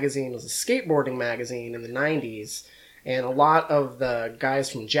Brother Magazine was a skateboarding magazine in the 90s, and a lot of the guys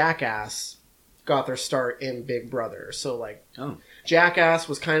from Jackass got their start in Big Brother. So, like, Jackass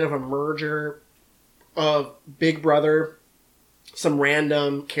was kind of a merger of Big Brother, some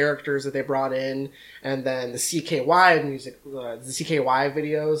random characters that they brought in, and then the CKY music, the CKY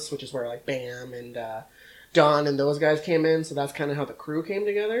videos, which is where like Bam and Don and those guys came in. So that's kind of how the crew came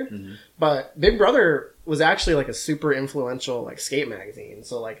together. Mm-hmm. But Big Brother was actually like a super influential like skate magazine.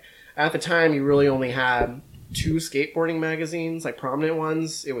 So like at the time, you really only had 2 skateboarding magazines, like prominent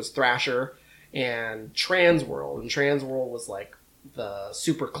ones. It was Thrasher and Transworld, and Transworld was like the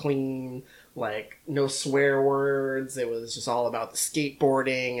super clean, like no swear words. It was just all about the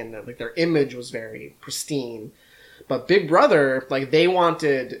skateboarding, and like their image was very pristine. But Big Brother, like they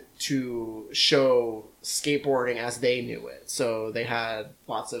wanted to show skateboarding as they knew it. So they had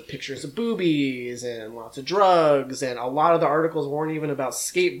lots of pictures of boobies and lots of drugs, and a lot of the articles weren't even about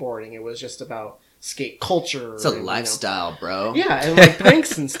skateboarding. It was just about skate culture. It's a and, lifestyle, bro. Yeah, and like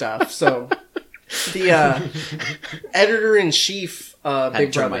pranks and stuff. So the editor-in-chief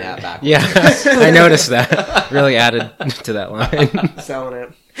Big turn Brother. my hat backwards. Yeah, I noticed that. Really added to that line. Selling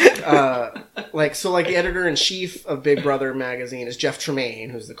it. The editor-in-chief of Big Brother magazine is Jeff Tremaine,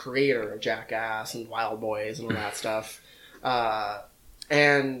 who's the creator of Jackass and Wild Boys and all that stuff.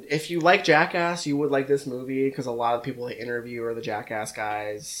 And if you like Jackass, you would like this movie because a lot of the people they interview are the Jackass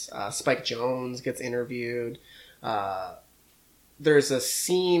guys. Spike Jonze gets interviewed. There's a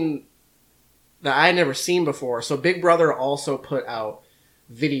scene that I had never seen before. So Big Brother also put out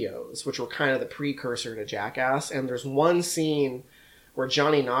videos, which were kind of the precursor to Jackass. And there's one scene where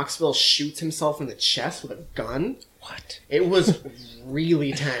Johnny Knoxville shoots himself in the chest with a gun. What? It was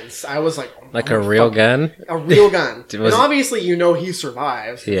really tense. I was like... Like a real gun? A real gun. Was- and obviously you know he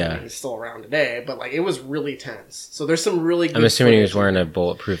survives. Yeah. He's still around today. But like it was really tense. So there's some really good I'm assuming he was footage. wearing a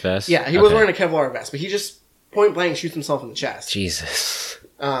bulletproof vest? Yeah, he was Okay. wearing a Kevlar vest. But he just point blank shoots himself in the chest. Jesus.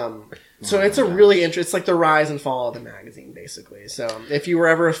 So it's a really interesting... It's like the rise and fall of the magazine, basically. So if you were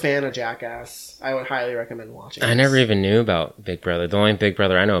ever a fan of Jackass, I would highly recommend watching I this. never even knew about Big Brother. The only Big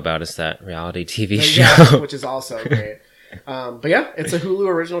Brother I know about is that reality TV But show. yeah, which is also great. But yeah, it's a Hulu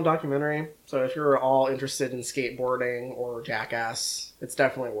original documentary. So if you're all interested in skateboarding or Jackass, it's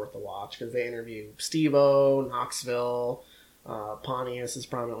definitely worth the watch because they interview Steve-O, Knoxville, Pontius is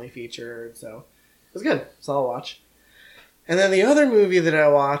prominently featured. So it was good. So I'll watch. And then the other movie that I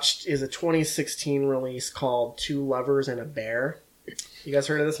watched is a 2016 release called Two Lovers and a Bear. You guys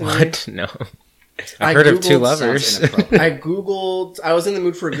heard of this movie? What? No. I've heard of Two Lovers. I was in the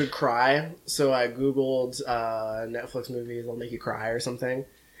mood for a good cry, so I Googled Netflix movies that'll make you cry or something.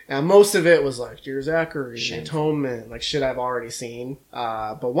 And most of it was like Dear Zachary, Atonement, like shit I've already seen.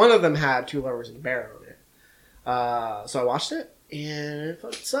 But one of them had Two Lovers and a Bear on it. So I watched it, and it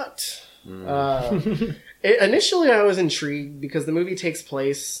fucking sucked. Initially, I was intrigued because the movie takes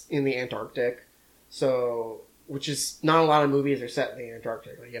place in the Antarctic, which is not a lot of movies are set in the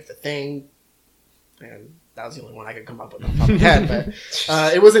Antarctic. Like you have The Thing, and that was the only one I could come up with off the top of my head.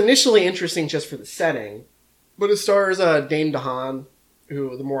 But it was initially interesting just for the setting. But it stars Dane DeHaan,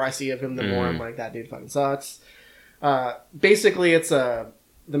 who the more I see of him, the more I'm like, that dude fucking sucks. Basically,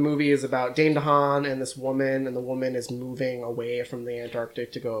 the movie is about Dane DeHaan and this woman, and the woman is moving away from the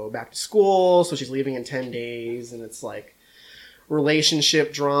Antarctic to go back to school, so she's leaving in 10 days, and it's like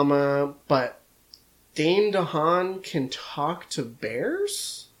relationship drama, but Dane DeHaan can talk to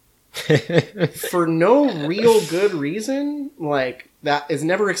bears? For no real good reason. Like, that is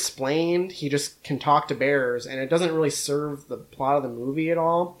never explained. He just can talk to bears, and it doesn't really serve the plot of the movie at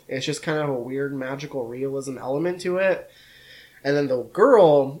all. It's just kind of a weird magical realism element to it. And then the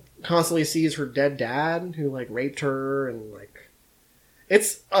girl constantly sees her dead dad who, like, raped her, and, like...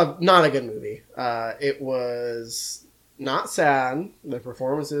 It's not a good movie. It was not sad. The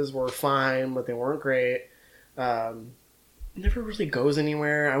performances were fine, but they weren't great. Never really goes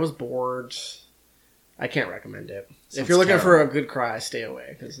anywhere. I was bored. I can't recommend it. If you're looking for a good cry, stay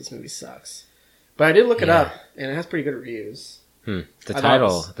away, because this movie sucks. But I did look it up, and it has pretty good reviews.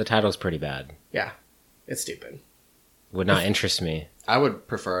 The title's pretty bad. Yeah, it's stupid. Would not interest me. I would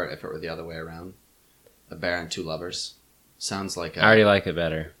prefer if it were the other way around. A Bear and Two Lovers. Sounds like I already like it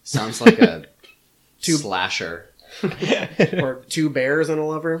better. Sounds like a slasher. Or Two Bears and a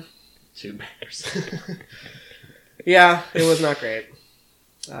Lover. Two Bears. Yeah, it was not great.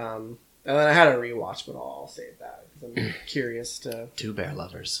 And then I had a rewatch, but I'll save that because I'm curious to... Two Bear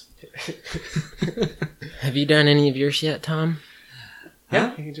Lovers. Have you done any of yours yet, Tom?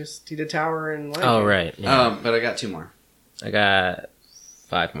 Yeah, he did Tower and Lion. Oh, right. Yeah. But I got 2 more. I got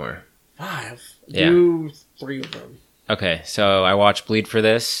 5 more. 5? Yeah. Do 3 of them. Okay, so I watched Bleed for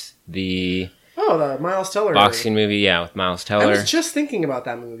This, the Miles Teller boxing movie, with Miles Teller. I was just thinking about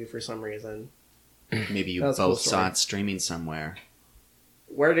that movie for some reason. Maybe you both saw it streaming somewhere.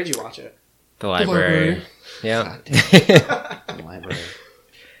 Where did you watch it? The library. Yeah. The library.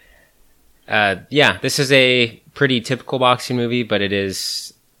 This is a pretty typical boxing movie, but it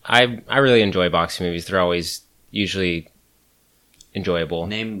is... I really enjoy boxing movies. They're always usually enjoyable.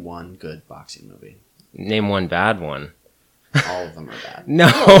 Name one good boxing movie. Name one bad one. All of them are bad.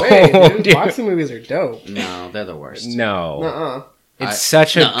 No, way, dude. Boxing movies are dope. No, they're the worst. No. It's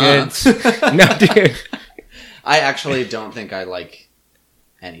such a good... No, dude. I actually don't think I like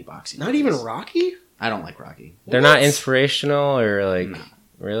any boxing Not movies. even Rocky? I don't like Rocky. They're not inspirational or like... No.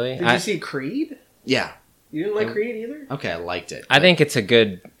 Really? Did you see Creed? Yeah. You didn't like Creed either? Okay, I liked it. I think it's a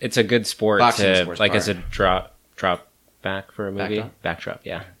good sport Boxing to... sports Like, part. as a drop back for a movie. Backdrop? Backdrop,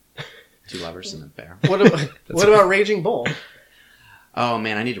 yeah. Two Lovers and a Bear. What about Raging Bull? Oh,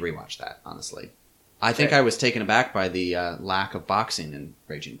 man, I need to rewatch that, honestly. I think I was taken aback by the lack of boxing in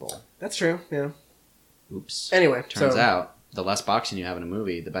Raging Bull. That's true, yeah. Oops. Anyway, Turns out, the less boxing you have in a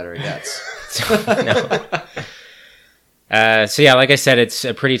movie, the better it gets. Like I said, it's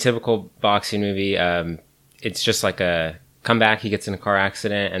a pretty typical boxing movie. It's just like a comeback. He gets in a car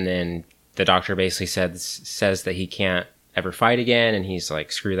accident, and then the doctor basically says that he can't ever fight again, and he's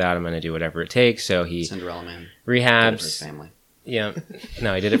like, screw that, I'm going to do whatever it takes. So he Cinderella Man. rehabs. Did it for his family. Yeah.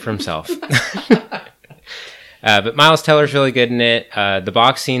 No, he did it for himself. But Miles Teller's really good in it. The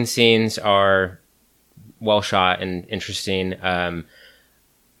boxing scenes are well shot and interesting. I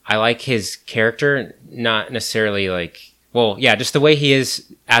like his character, not necessarily like... Well, yeah, just the way he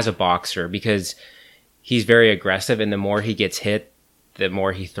is as a boxer, because he's very aggressive, and the more he gets hit, the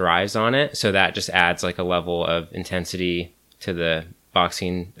more he thrives on it. So that just adds like a level of intensity to the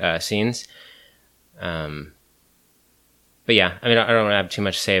boxing scenes. But yeah, I mean, I don't have too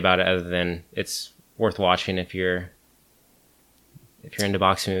much to say about it other than it's worth watching if you're into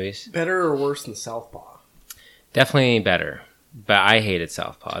boxing movies. Better or worse than Southpaw? Definitely better, but I hated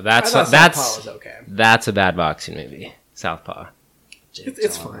Southpaw. Southpaw was okay. That's a bad boxing movie. Southpaw.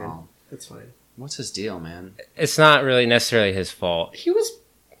 It's fine. It's fine. What's his deal, man? It's not really necessarily his fault. He was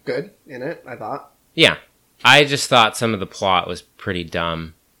good in it, I thought. Yeah, I just thought some of the plot was pretty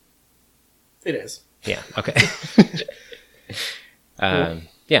dumb. It is. Yeah. Okay.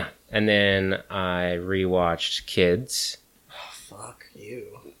 Yeah, and then I rewatched Kids.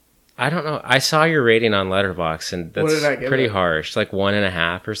 you? I don't know. I saw your rating on Letterboxd, and What that's did I give pretty it? harsh. Like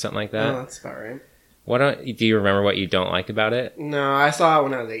 1.5 or something like that. Oh, that's about right. Do you remember what you don't like about it? No, I saw it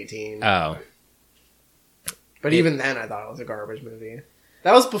when I was 18. Oh, But even then, I thought it was a garbage movie.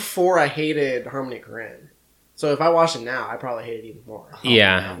 That was before I hated Harmony Korine. So if I watch it now, I probably hate it even more.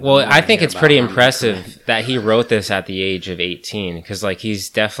 yeah. man, Well, the more I I think hear it's about pretty Harmony impressive that he wrote this at the age of 18, because like he's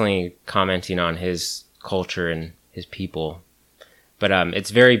definitely commenting on his culture and his people. But it's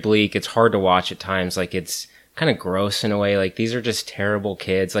very bleak. It's hard to watch at times. Like it's kind of gross in a way. Like these are just terrible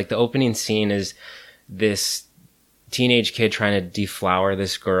kids. Like the opening scene is this teenage kid trying to deflower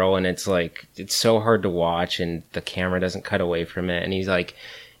this girl, and it's like it's so hard to watch, and the camera doesn't cut away from it, and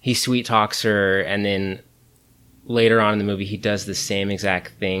he sweet talks her, and then later on in the movie he does the same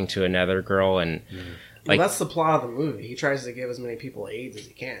exact thing to another girl, and Well, that's the plot of the movie. He tries to give as many people AIDS as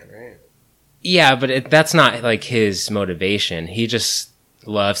he can, right? yeah, but that's not like his motivation. He just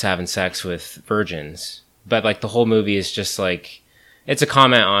loves having sex with virgins. But like the whole movie is just like it's a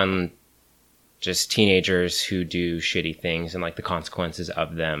comment on just teenagers who do shitty things and like the consequences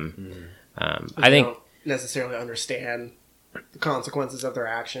of them. I think don't necessarily understand the consequences of their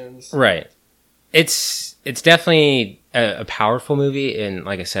actions. right. It's definitely a powerful movie, and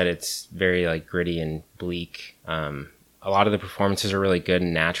like I said, it's very like gritty and bleak. A lot of the performances are really good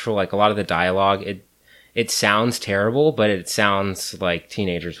and natural. Like a lot of the dialogue, it sounds terrible, but it sounds like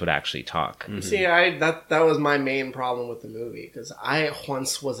teenagers would actually talk. Mm-hmm. See, that was my main problem with the movie, because I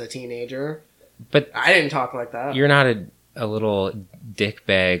once was a teenager, but I didn't talk like that. You're not a little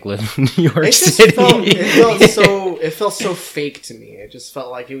dickbag living in New York It just City. it felt so fake to me. It just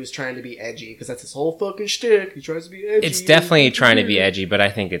felt like he was trying to be edgy, because that's his whole fucking shtick. He tries to be edgy. It's definitely trying to be edgy, but I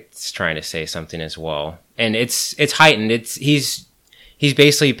think it's trying to say something as well. And it's heightened. He's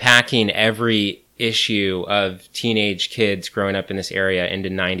basically packing every issue of teenage kids growing up in this area into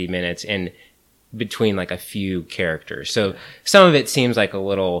 90 minutes and between like a few characters. So some of it seems like a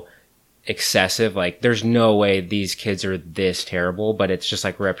little excessive. Like there's no way these kids are this terrible, but it's just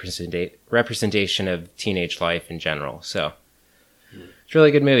like representation of teenage life in general. So it's a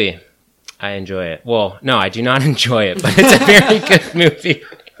really good movie. I enjoy it. Well, no, I do not enjoy it, but it's a very good movie.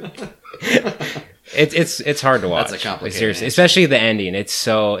 It's hard to watch. That's a complicated seriously, answer. especially the ending. It's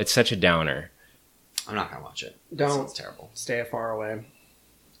such a downer. I'm not gonna watch it. Don't. It's terrible. Stay far away.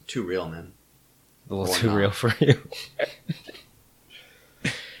 Too real, man. A little Or too not. real for you.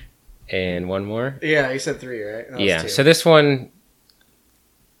 And one more. Yeah, you said 3, right? That was Yeah. 2. So this one,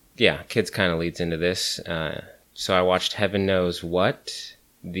 yeah, kids kind of leads into this. So I watched Heaven Knows What,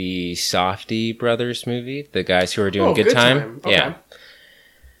 the Softy Brothers movie, the guys who are doing Good Time. Okay. Yeah.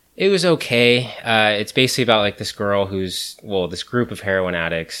 It was okay. It's basically about like this girl this group of heroin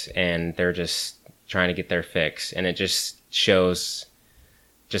addicts, and they're just trying to get their fix, and it just shows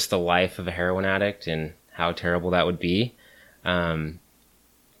just the life of a heroin addict and how terrible that would be.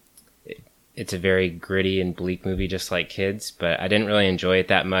 It's a very gritty and bleak movie, just like Kids, but I didn't really enjoy it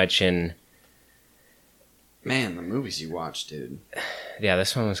that much. And Man, the movies you watch, dude. yeah,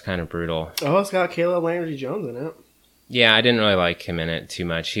 this one was kind of brutal. Oh, it's got Caleb Landry Jones in it. Yeah, I didn't really like him in it too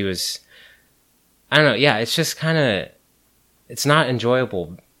much. He was, I don't know. Yeah, it's just kind of, it's not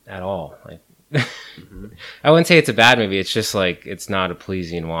enjoyable at all. Like, I wouldn't say it's a bad movie. It's just like it's not a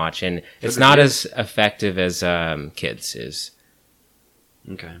pleasing watch, and it's not as effective as Kids is.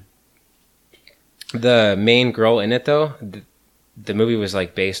 Okay. The main girl in it, though, the movie was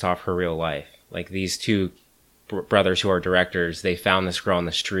like based off her real life. Like these two brothers who are directors, they found this girl on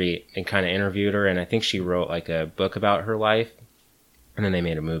the street and kind of interviewed her, and I think she wrote like a book about her life, and then they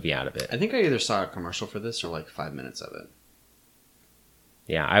made a movie out of it. I think I either saw a commercial for this or like 5 minutes of it.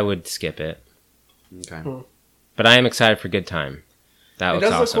 Yeah, I would skip it. Okay. But I am excited for Good Time. That looks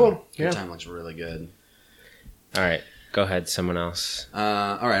awesome. Look cool. Good Yeah. Time looks really good. All right, go ahead, someone else. All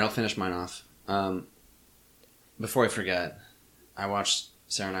right, I'll finish mine off. Before I forget,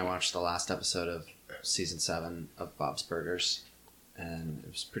 Sarah and I watched the last episode of season 7 of Bob's Burgers, and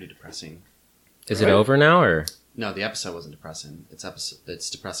it was pretty depressing. Is it over now, or? No, the episode wasn't depressing. It's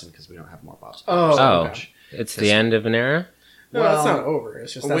depressing because we don't have more Bob's Oh, Burgers. Oh, okay. it's the end of an era? No, Well, that's not over.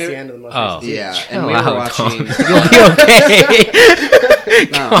 It's just that's we- the end of the most Oh. recent season. Yeah, Chill and we out, were watching. Tom. You'll be okay.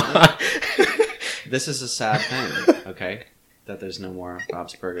 No. This is a sad thing, okay? That there's no more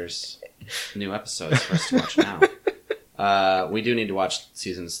Bob's Burgers new episodes for us to watch now. We do need to watch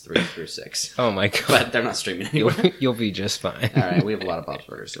seasons 3 through 6, Oh my god. but they're not streaming anywhere. You'll be just fine. All right, we have a lot of Bob's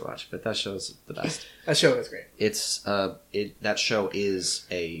Burgers to watch, but that show's the best. That show is great. That show is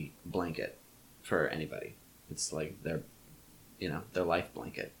a blanket for anybody. It's like their life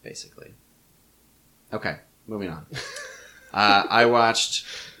blanket, basically. Okay, moving on. I watched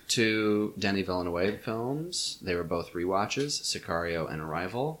 2 Denis Villeneuve films. They were both rewatches, Sicario and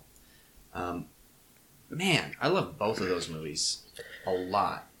Arrival. Man, I love both of those movies a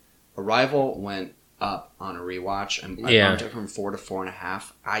lot. Arrival went up on a rewatch, and I bumped it from 4 to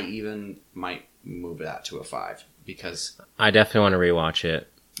 4.5. I even might move that to a 5 because I definitely want to rewatch it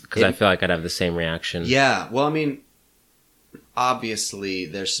because I feel like I'd have the same reaction. Yeah, well, I mean, obviously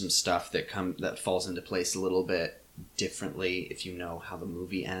there's some stuff that falls into place a little bit differently if you know how the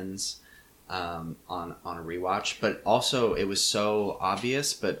movie ends on a rewatch, but also it was so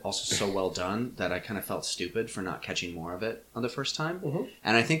obvious but also so well done that I kind of felt stupid for not catching more of it on the first time.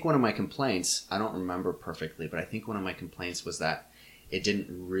 And I think one of my complaints, I don't remember perfectly, but I think one of my complaints was that it didn't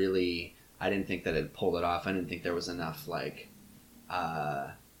really, I didn't think that it pulled it off. I didn't think there was enough like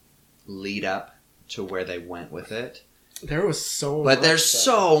lead up to where they went with it. There was so much. But there's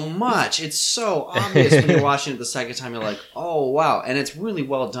so much. It's so obvious when you're watching it the second time. You're like, oh, wow. And it's really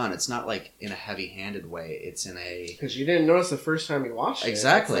well done. It's not like in a heavy-handed way. It's in a... Because you didn't notice the first time you watched it.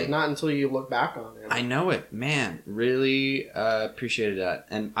 Exactly. It's like not until you look back on it. I know it. Man, really appreciated that.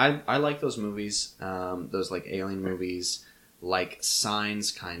 And I like those movies, those like alien movies, like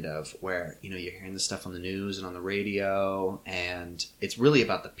Signs kind of, where, you know, you're hearing the stuff on the news and on the radio, and it's really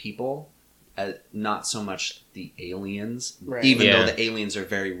about the people. Not so much the aliens, right. Even though the aliens are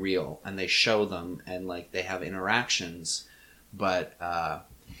very real and they show them and like they have interactions, but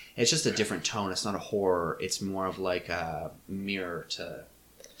it's just a different tone. It's not a horror. It's more of like a mirror to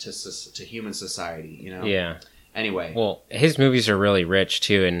human society, you know? Yeah. Anyway. Well, his movies are really rich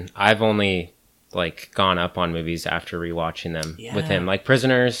too, and I've only like gone up on movies after rewatching them with him, like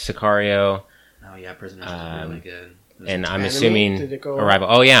Prisoners, Sicario. Oh yeah, Prisoners is really good. And I'm assuming Arrival.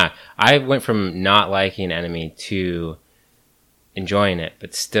 Oh yeah, I went from not liking Enemy to enjoying it,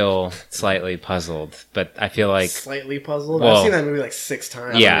 but still slightly puzzled. But I feel like slightly puzzled. Well, I've seen that movie like 6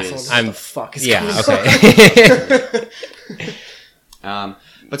 times. Yeah, what the fuck is going okay.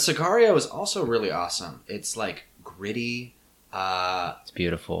 But Sicario is also really awesome. It's like gritty. It's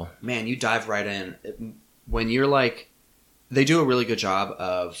beautiful. Man, you dive right in when you're like. They do a really good job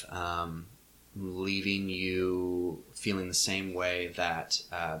of. Leaving you feeling the same way that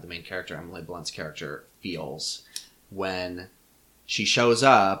the main character, Emily Blunt's character, feels when she shows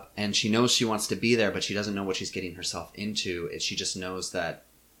up and she knows she wants to be there, but she doesn't know what she's getting herself into. She just knows that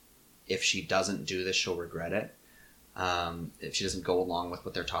if she doesn't do this, she'll regret it. If she doesn't go along with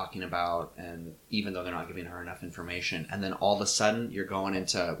what they're talking about, and even though they're not giving her enough information, and then all of a sudden you're going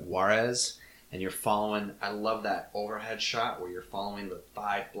into Juarez. And you're following, I love that overhead shot where you're following the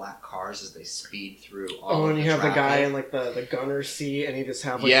 5 black cars as they speed through all and of you have traffic. The guy in like the gunner's seat, and you just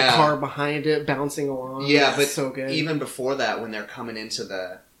have like the car behind it bouncing along. Yeah, but so good. Even before that, when they're coming into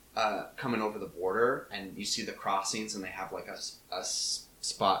the, coming over the border, and you see the crossings, and they have like a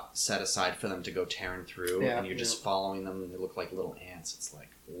spot set aside for them to go tearing through, and you're just following them, and they look like little ants. It's like,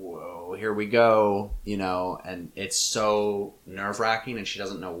 whoa, here we go, you know, and it's so nerve-wracking, and she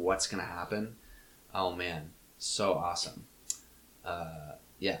doesn't know what's going to happen. Oh man, so awesome!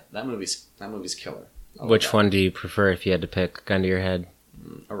 Yeah, that movie's killer. Which one do you prefer if you had to pick? Gun to your head.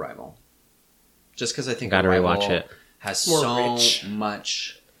 Arrival. Just because I think Gotta Arrival rewatch it. Has so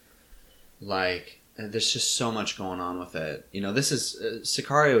much, like there's just so much going on with it. You know, this is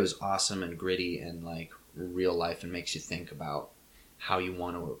Sicario is awesome and gritty and like real life and makes you think about how you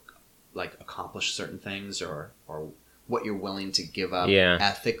want to like accomplish certain things or what you're willing to give up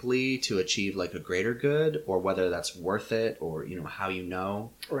ethically to achieve like a greater good, or whether that's worth it, or you know how you know.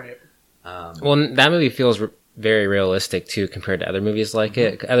 Right. Well, that movie feels very realistic too compared to other movies like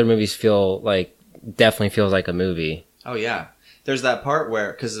it. Other movies definitely feels like a movie. Oh yeah, there's that part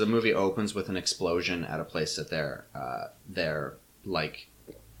where because the movie opens with an explosion at a place that they're like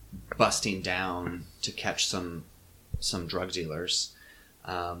busting down to catch some drug dealers,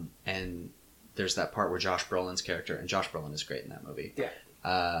 and there's that part where Josh Brolin's character, and Josh Brolin is great in that movie. Yeah.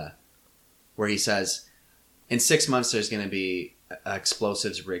 Where he says, in 6 months there's going to be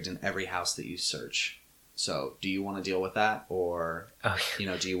explosives rigged in every house that you search. So, do you want to deal with that, or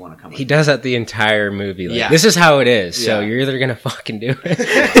do you want to come? He does that the entire movie. Like, yeah. This is how it is. So you're either gonna fucking do it.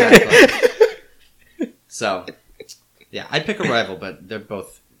 Exactly. So, yeah, I'd pick Arrival, but they're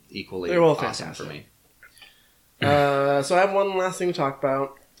both equally awesome for me. So I have one last thing to talk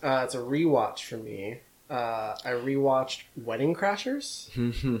about. It's a rewatch for me. I rewatched Wedding Crashers.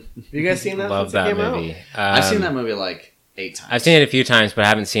 Have you guys seen that? Love that movie. I've seen that movie like 8 times. I've seen it a few times, but I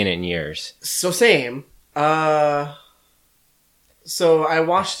haven't seen it in years. So same. So I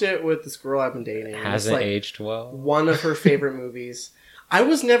watched it with this girl I've been dating. Hasn't aged well. One of her favorite movies. I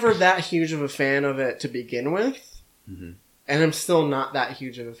was never that huge of a fan of it to begin with. Mm-hmm. and I'm still not that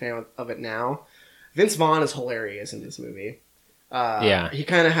huge of a fan of it now. Vince Vaughn is hilarious in this movie. He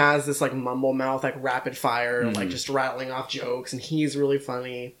kind of has this like mumble mouth, like rapid fire, like just rattling off jokes, and he's really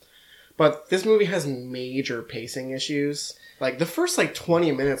funny. But this movie has major pacing issues. Like the first like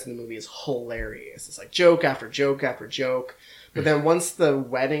 20 minutes of the movie is hilarious. It's like joke after joke after joke. But then once the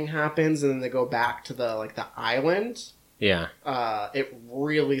wedding happens and then they go back to the island, it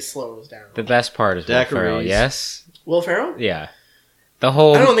really slows down. The best part is Will Ferrell, yes? Will Ferrell? Yeah. The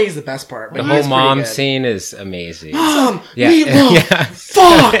whole, I don't think he's the best part. But the whole mom scene is amazing. Mom! Yeah. Meatloaf!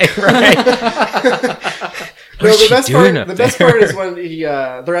 Fuck! Right. No, the best part is when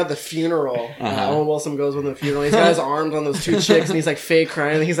they're at the funeral. Owen Wilson goes with the funeral. He's got his arms on those two chicks, and he's like fake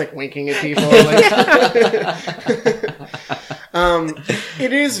crying. And he's like winking at people.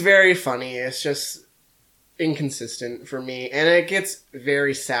 It is very funny. It's just inconsistent for me, and it gets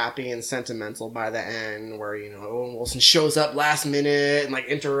very sappy and sentimental by the end, where Owen Wilson shows up last minute and like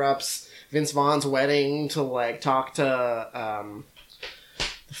interrupts Vince Vaughn's wedding to like talk to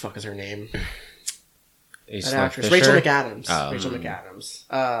the fuck is her name? That actress, Rachel McAdams. Rachel McAdams.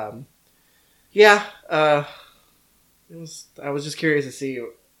 I was just curious to see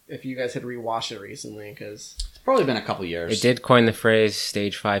if you guys had rewatched it recently, because it's probably been a couple years. It did coin the phrase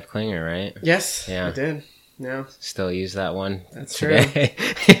 "stage 5 clinger," right? Yes, yeah, it did. Yeah, still use that one. That's today.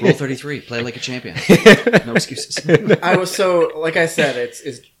 True. Rule 33: play like a champion. No excuses. I was like I said,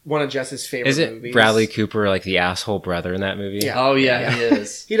 it's one of Jess's favorite movies. Is it Bradley Cooper, like the asshole brother in that movie? Yeah. Oh yeah, he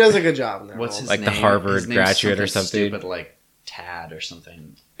is. He does a good job in that. What's role. his like name? The Harvard His name's graduate or something? Stupid, like Tad or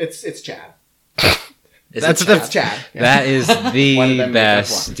something. It's Chad. That's Chad. Yeah. That is the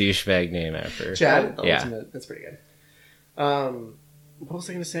best douchebag name ever. Chad. Yeah, that's pretty good. What was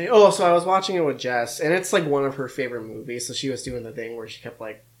I going to say? Oh, so I was watching it with Jess, and it's like one of her favorite movies. So she was doing the thing where she kept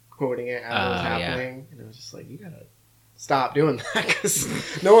like quoting it as it was happening, and I was just like, you gotta stop doing that,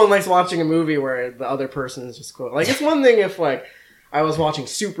 because no one likes watching a movie where the other person is just quoting. Like, it's one thing if like I was watching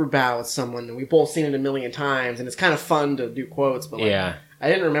Superbad with someone and we both seen it a million times, and it's kind of fun to do quotes, but like, I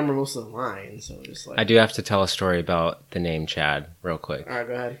didn't remember most of the lines, so just like... I do have to tell a story about the name Chad real quick. All right,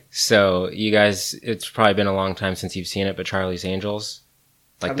 go ahead. So, you guys, it's probably been a long time since you've seen it, but Charlie's Angels,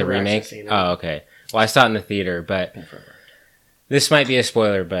 like the remake. Seen it. Oh, okay. Well, I saw it in the theater, but this might be a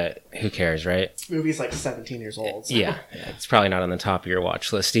spoiler, but who cares, right? The movie's like 17 years old. So. Yeah, it's probably not on the top of your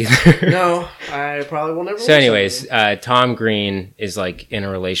watch list either. No, I probably will never. So, anyways, Tom Green is like in a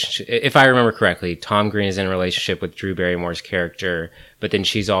relationship. If I remember correctly, Tom Green is in a relationship with Drew Barrymore's character, but then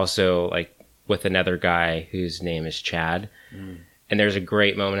she's also like with another guy whose name is Chad. And there's a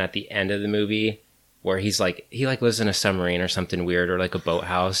great moment at the end of the movie where he lives in a submarine or something weird, or like a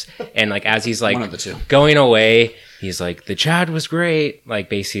boathouse, and like as he's like one of the two going away, he's like, the Chad was great, like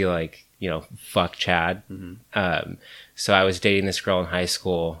basically like, fuck Chad. So I was dating this girl in high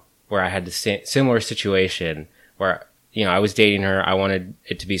school where I had the similar situation where I was dating her. I wanted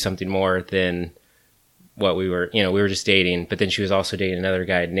it to be something more than what we were just dating, but then she was also dating another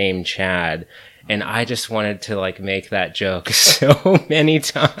guy named Chad, and I just wanted to like make that joke so many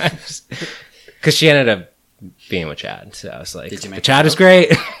times. Because she ended up being with Chad. So I was like, the Chad was great.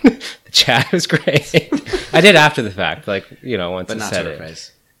 The Chad was great. I did after the fact, like, once I said it.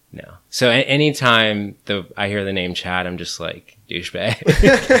 Face. No. So anytime I hear the name Chad, I'm just like,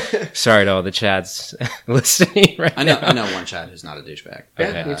 douchebag. Sorry to all the Chads listening right now. I know one Chad who's not a douchebag. Yeah,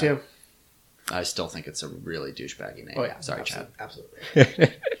 Okay. me too. I still think it's a really douchebaggy name. Oh yeah. Sorry, Chad. Absolutely.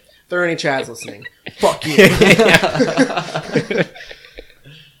 If there are any Chads listening, fuck you.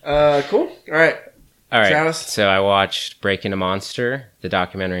 Cool. All right. Travis? So I watched Breaking a Monster, the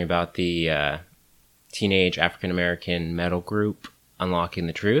documentary about the teenage African-American metal group Unlocking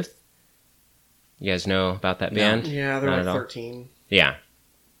the Truth. You guys know about that band? Yeah, they're like 13. Yeah.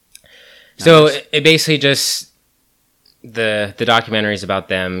 So it basically just... The documentary is about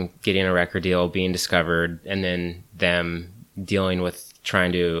them getting a record deal, being discovered, and then them dealing with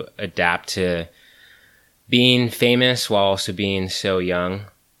trying to adapt to being famous while also being so young.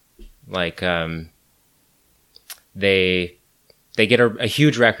 Like, they get a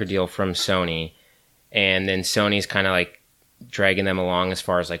huge record deal from Sony, and then Sony's kind of like dragging them along as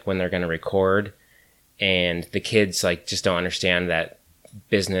far as like when they're going to record, and the kids like just don't understand that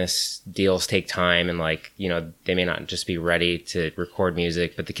business deals take time, and like, they may not just be ready to record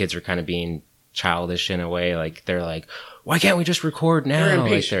music, but the kids are kind of being childish in a way. Like, they're like, why can't we just record now? They're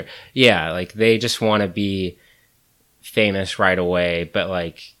impatient. Like they just want to be famous right away, but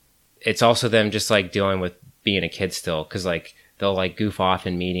like it's also them just like dealing with being a kid still, because like they'll like goof off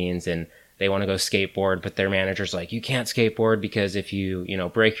in meetings and they want to go skateboard, but their manager's like, you can't skateboard because if you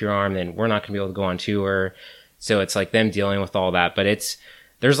break your arm, then we're not gonna be able to go on tour. So it's like them dealing with all that, but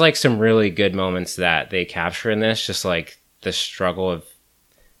there's like some really good moments that they capture in this, just like the struggle of,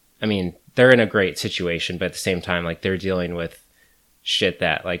 I mean, they're in a great situation, but at the same time, like they're dealing with shit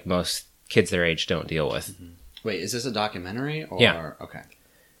that like most kids their age don't deal with. Mm-hmm. Wait, is this a documentary? Or... Yeah. Okay.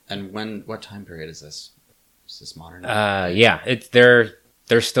 And what time period is this? Is this modern? Yeah,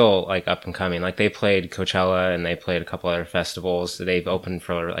 they're still like up and coming. Like they played Coachella and they played a couple other festivals. They've opened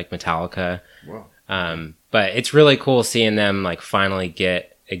for like Metallica. Whoa. But it's really cool seeing them like finally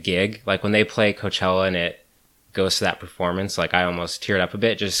get a gig. Like when they play Coachella and it goes to that performance, like I almost teared up a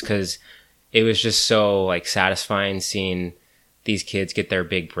bit just because it was just so like satisfying seeing these kids get their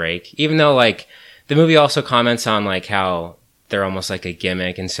big break. Even though like the movie also comments on like how they're almost like a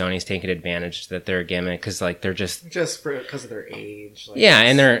gimmick and Sony's taking advantage that they're a gimmick because like they're just because of their age. Like, yeah,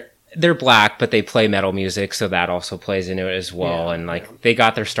 and they're black, but they play metal music, so that also plays into it as well. Yeah, and like they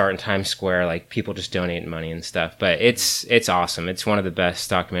got their start in Times Square, like people just donating money and stuff. But it's awesome. It's one of the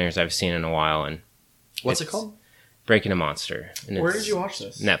best documentaries I've seen in a while. And what's it called? Breaking a Monster. And where did you watch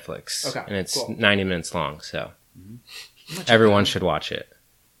this? Netflix. Okay, and it's cool. 90 minutes long, so everyone should watch it.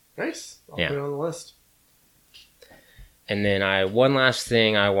 Nice. I'll Yeah. put it on the list. And then one last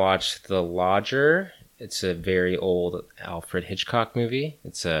thing, I watched The Lodger. It's a very old Alfred Hitchcock movie.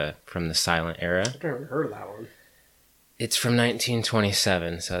 It's from the silent era. I've never heard of that one. It's from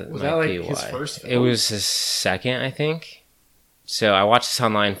 1927, so Was might that like be his why. first film? It was his second, I think. So I watched this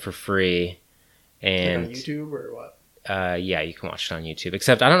online for free, and Like on YouTube or what? yeah, you can watch it on YouTube.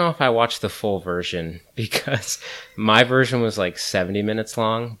 Except I don't know if I watched the full version because my version was like 70 minutes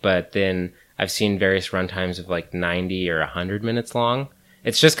long, but then I've seen various runtimes of like 90 or 100 minutes long.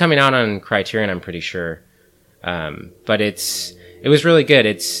 It's just coming out on Criterion, I'm pretty sure. But it was really good.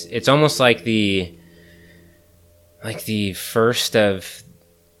 It's almost like the first of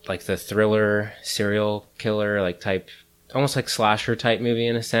like the thriller serial killer like type, almost like slasher type movie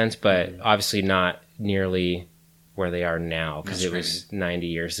in a sense, but obviously not nearly where they are now because it was 90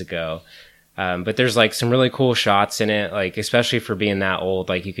 years ago. But there's like some really cool shots in it, like especially for being that old.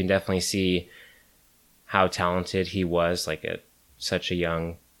 Like you can definitely see how talented he was, like at such a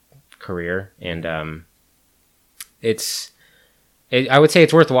young career. And I would say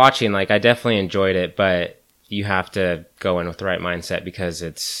it's worth watching. Like I definitely enjoyed it, but you have to go in with the right mindset because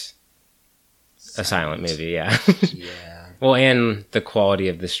it's a silent movie. Yeah. Yeah. Well, and the quality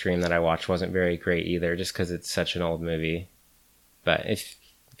of the stream that I watched wasn't very great either, just because it's such an old movie. But if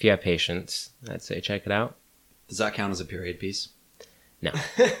you have patience, I'd say check it out. Does that count as a period piece? No.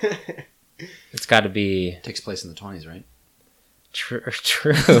 It's got to be... It takes place in the 20s, right? True.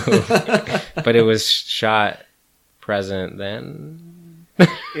 But it was shot present then.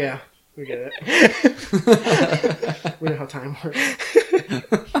 Yeah, we get it. We know how time works.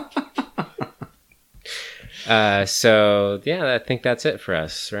 So yeah, I think that's it for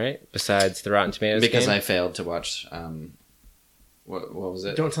us, right? Besides the Rotten Tomatoes Because game? I failed to watch what was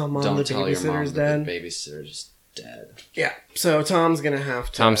it? Don't tell mom Don't the tell your mom babysitter's that dead. the babysitter's dead. Yeah, so Tom's gonna have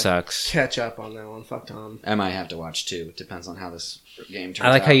to Tom sucks. catch up on that one. Fuck Tom. I might have to watch too. It depends on how this game turns out.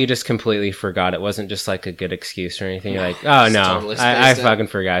 I like how you just completely forgot. It wasn't just like a good excuse or anything. You're like, oh It's no, totally I spaced out. fucking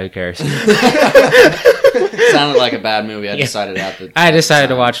forgot. Who cares? It sounded like a bad movie. I decided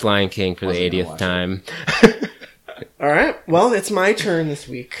to watch Lion King for the Wasn't gonna 80th watch time. All right, well, it's my turn this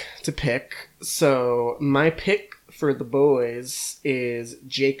week to pick. So my pick for the boys is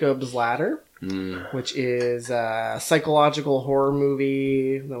Jacob's Ladder, which is a psychological horror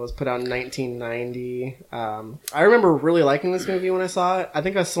movie that was put out in 1990. I remember really liking this movie when I saw it. I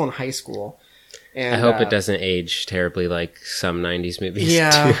think I was still in high school. And, I hope it doesn't age terribly like some 90s movies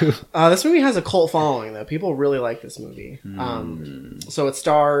yeah. do. This movie has a cult following, though. People really like this movie. So it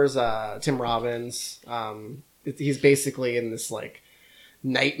stars Tim Robbins. He's basically in this like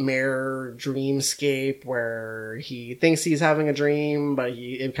nightmare dreamscape where he thinks he's having a dream, but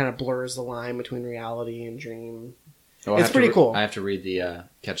it kind of blurs the line between reality and dream. It's pretty cool. I have to read the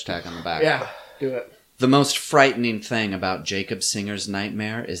catch tag on the back. Yeah, do it. The most frightening thing about Jacob Singer's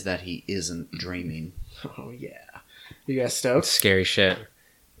nightmare is that he isn't dreaming. Oh, yeah. You guys stoked? Scary shit.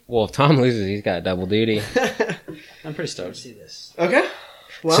 Well, if Tom loses, he's got double duty. I'm pretty stoked to see this. Okay.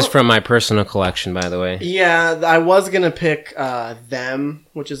 Well, This is from my personal collection, by the way. yeah, I was going to pick Them,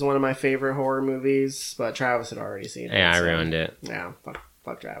 which is one of my favorite horror movies, but Travis had already seen it. Yeah, I so- ruined it. Yeah,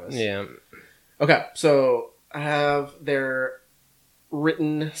 fuck Travis. Yeah. Okay, so I have their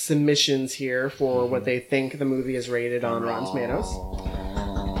written submissions here for what they think the movie is rated on Rotten Tomatoes.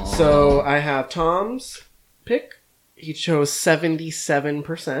 So I have Tom's pick. He chose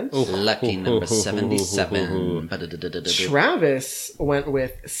 77%. Lucky number 77. Travis went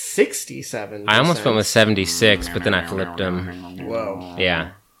with 67%. I almost went with 76, but then I flipped him. Whoa.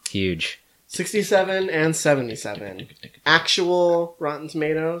 Yeah, huge. 67 and 77. Actual Rotten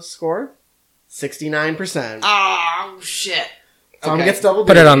Tomatoes score? 69%. Oh, shit. Tom gets double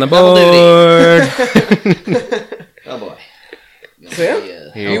Put duty. it on the board. Oh, boy. So,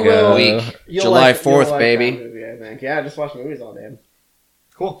 yeah. Here you go. July 4th, you'll baby. that movie, I think. Yeah, I just watched movies all day.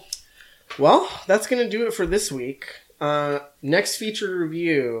 Cool. Well, that's going to do it for this week. Next feature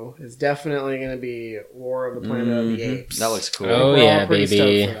review is definitely going to be War of the Planet of the Apes. That looks cool. Oh, We're yeah, all pretty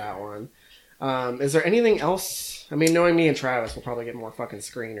baby. stoked for that one. Is there anything else? I mean, knowing me and Travis, we'll probably get more fucking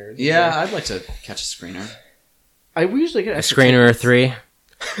screeners. Yeah, I'd like to catch a screener. We usually get A screener or 3.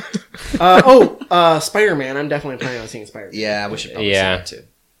 Spider-Man. I'm definitely planning on seeing Spider-Man. Yeah, we should probably Yeah. see that too.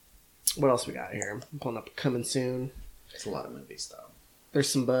 What else we got here? I'm pulling up Coming Soon. It's a lot of movies, though. There's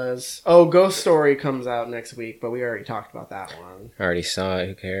some buzz. Oh, Ghost Story comes out next week, but we already talked about that one. I already saw it.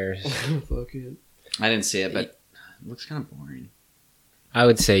 Who cares? Fuck it. I didn't see it, but it looks kind of boring. I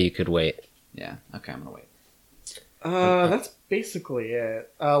would say you could wait. Yeah, okay, I'm gonna wait. That's basically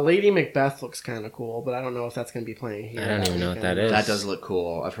it. Lady Macbeth looks kind of cool, but I don't know if that's going to be playing here. I don't even know what that weekend. is. That does look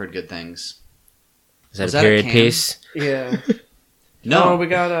cool. I've heard good things. Is that Was a that a period can? piece? Yeah. No, we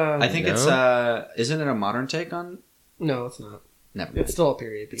got I think No? it's isn't it a modern take on? No, it's not. Never. It's still a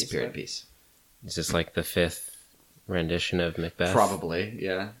period piece. It's a period but- piece. Is this like the 5th rendition of Macbeth? Probably,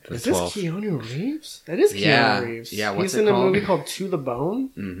 yeah. The Is this 12th. Keanu Reeves? That is Keanu Yeah. Reeves. Yeah, what's He's it in called? a movie called To the Bone.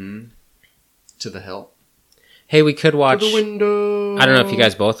 Mm-hmm. To the hilt. Hey, we could watch. To the window. I don't know if you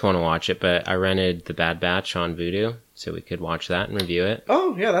guys both want to watch it, but I rented The Bad Batch on Vudu, so we could watch that and review it.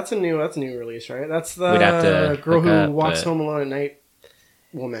 Oh yeah, that's a new release, right? That's the We'd have to girl look who up, walks but- home alone at night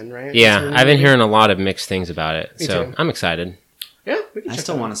woman, right? Yeah, That's her I've been movie? hearing a lot of mixed things about it, Me so too. I'm excited. Yeah, we can I check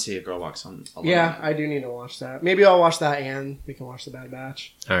still that want out. to see A Girl Walks Home Alone. Yeah, I do need to watch that. Maybe I'll watch that and we can watch The Bad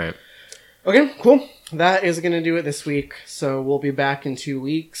Batch. All right. Okay, cool. That is going to do it this week. So we'll be back in 2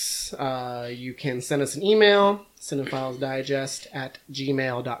 weeks. You can send us an email,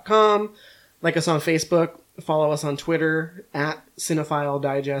 cinephilesdigest@gmail.com. Like us on Facebook. Follow us on Twitter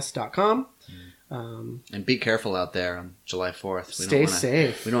 @cinephiledigest.com. And be careful out there on July 4th. Stay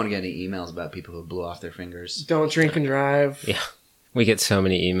safe. We don't want to get any emails about people who blew off their fingers. Don't drink and drive. Yeah, we get so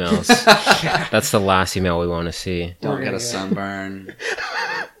many emails. That's the last email we want to see. Don't We're get gonna a get- sunburn.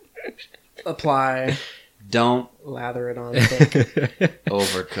 Apply. Don't Lather it on thick.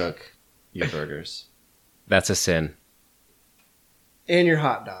 overcook your burgers. That's a sin. And your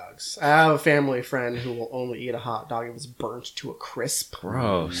hot dogs. I have a family friend who will only eat a hot dog if it's burnt to a crisp.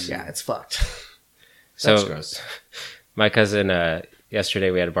 Gross. Yeah, it's fucked. That's So gross. my cousin, yesterday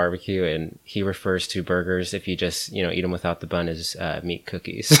we had a barbecue, and he refers to burgers, if you just eat them without the bun, as meat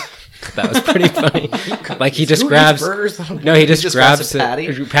cookies. That was pretty funny. Like he just Who eats grabs. burgers that don't- No, he just just grabs grabs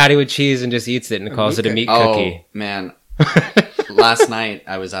a a patty with cheese and just eats it and calls it a meat meat Oh, cookie. man. Last night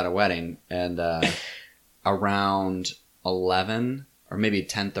I was at a wedding, and around 11 or maybe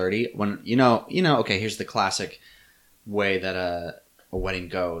 10:30, when okay, here's the classic way that a wedding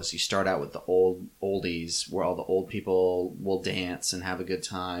goes. You start out with the oldies, where all the old people will dance and have a good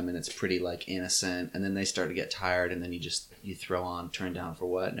time, and it's pretty like innocent, and then they start to get tired, and then you throw on Turn Down for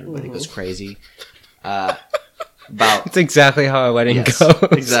What, and everybody goes crazy. About That's exactly how a wedding Yes, goes.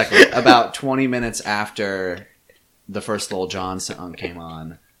 exactly. About 20 minutes after the first Lil Jon song came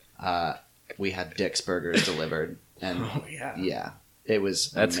on, we had Dick's Burgers delivered, and Oh, yeah. it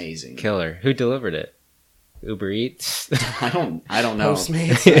was That's amazing. Killer. Who delivered it? Uber Eats? I don't know.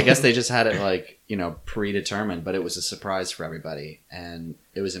 Postmates. I guess they just had it predetermined, but it was a surprise for everybody, and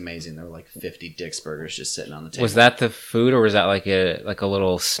it was amazing. There were like 50 Dick's Burgers just sitting on the table. Was that the food, or was that like a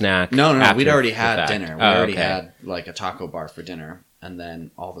little snack? No. after We'd already the had fact? dinner. We Oh, already okay. had like a taco bar for dinner, and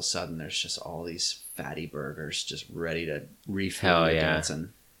then all of a sudden, there's just all these fatty burgers just ready to refill Hell your yeah. dancing.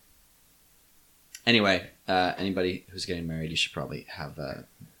 Anyway, anybody who's getting married, you should probably have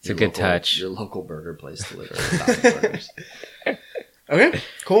It's a good touch. Your local burger place deliver 1,000 burgers. Okay,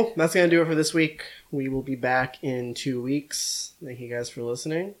 cool. That's going to do it for this week. We will be back in 2 weeks. Thank you guys for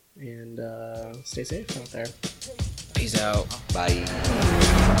listening, and stay safe out there. Peace out. Bye.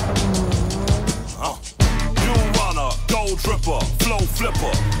 Runner, gold dripper, flow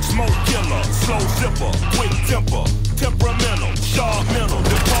flipper, smoke killer, slow zipper, quick temper, temperamental, sharp mental,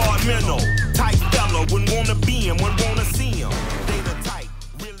 departmental, tight fella, when wanna be him, when wanna see him, data tight,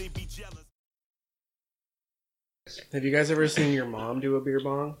 really be jealous. Have you guys ever seen your mom do a beer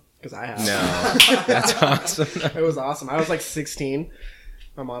bong? Because I have. No. That's awesome. It was awesome. I was like 16.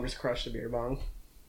 My mom just crushed a beer bong.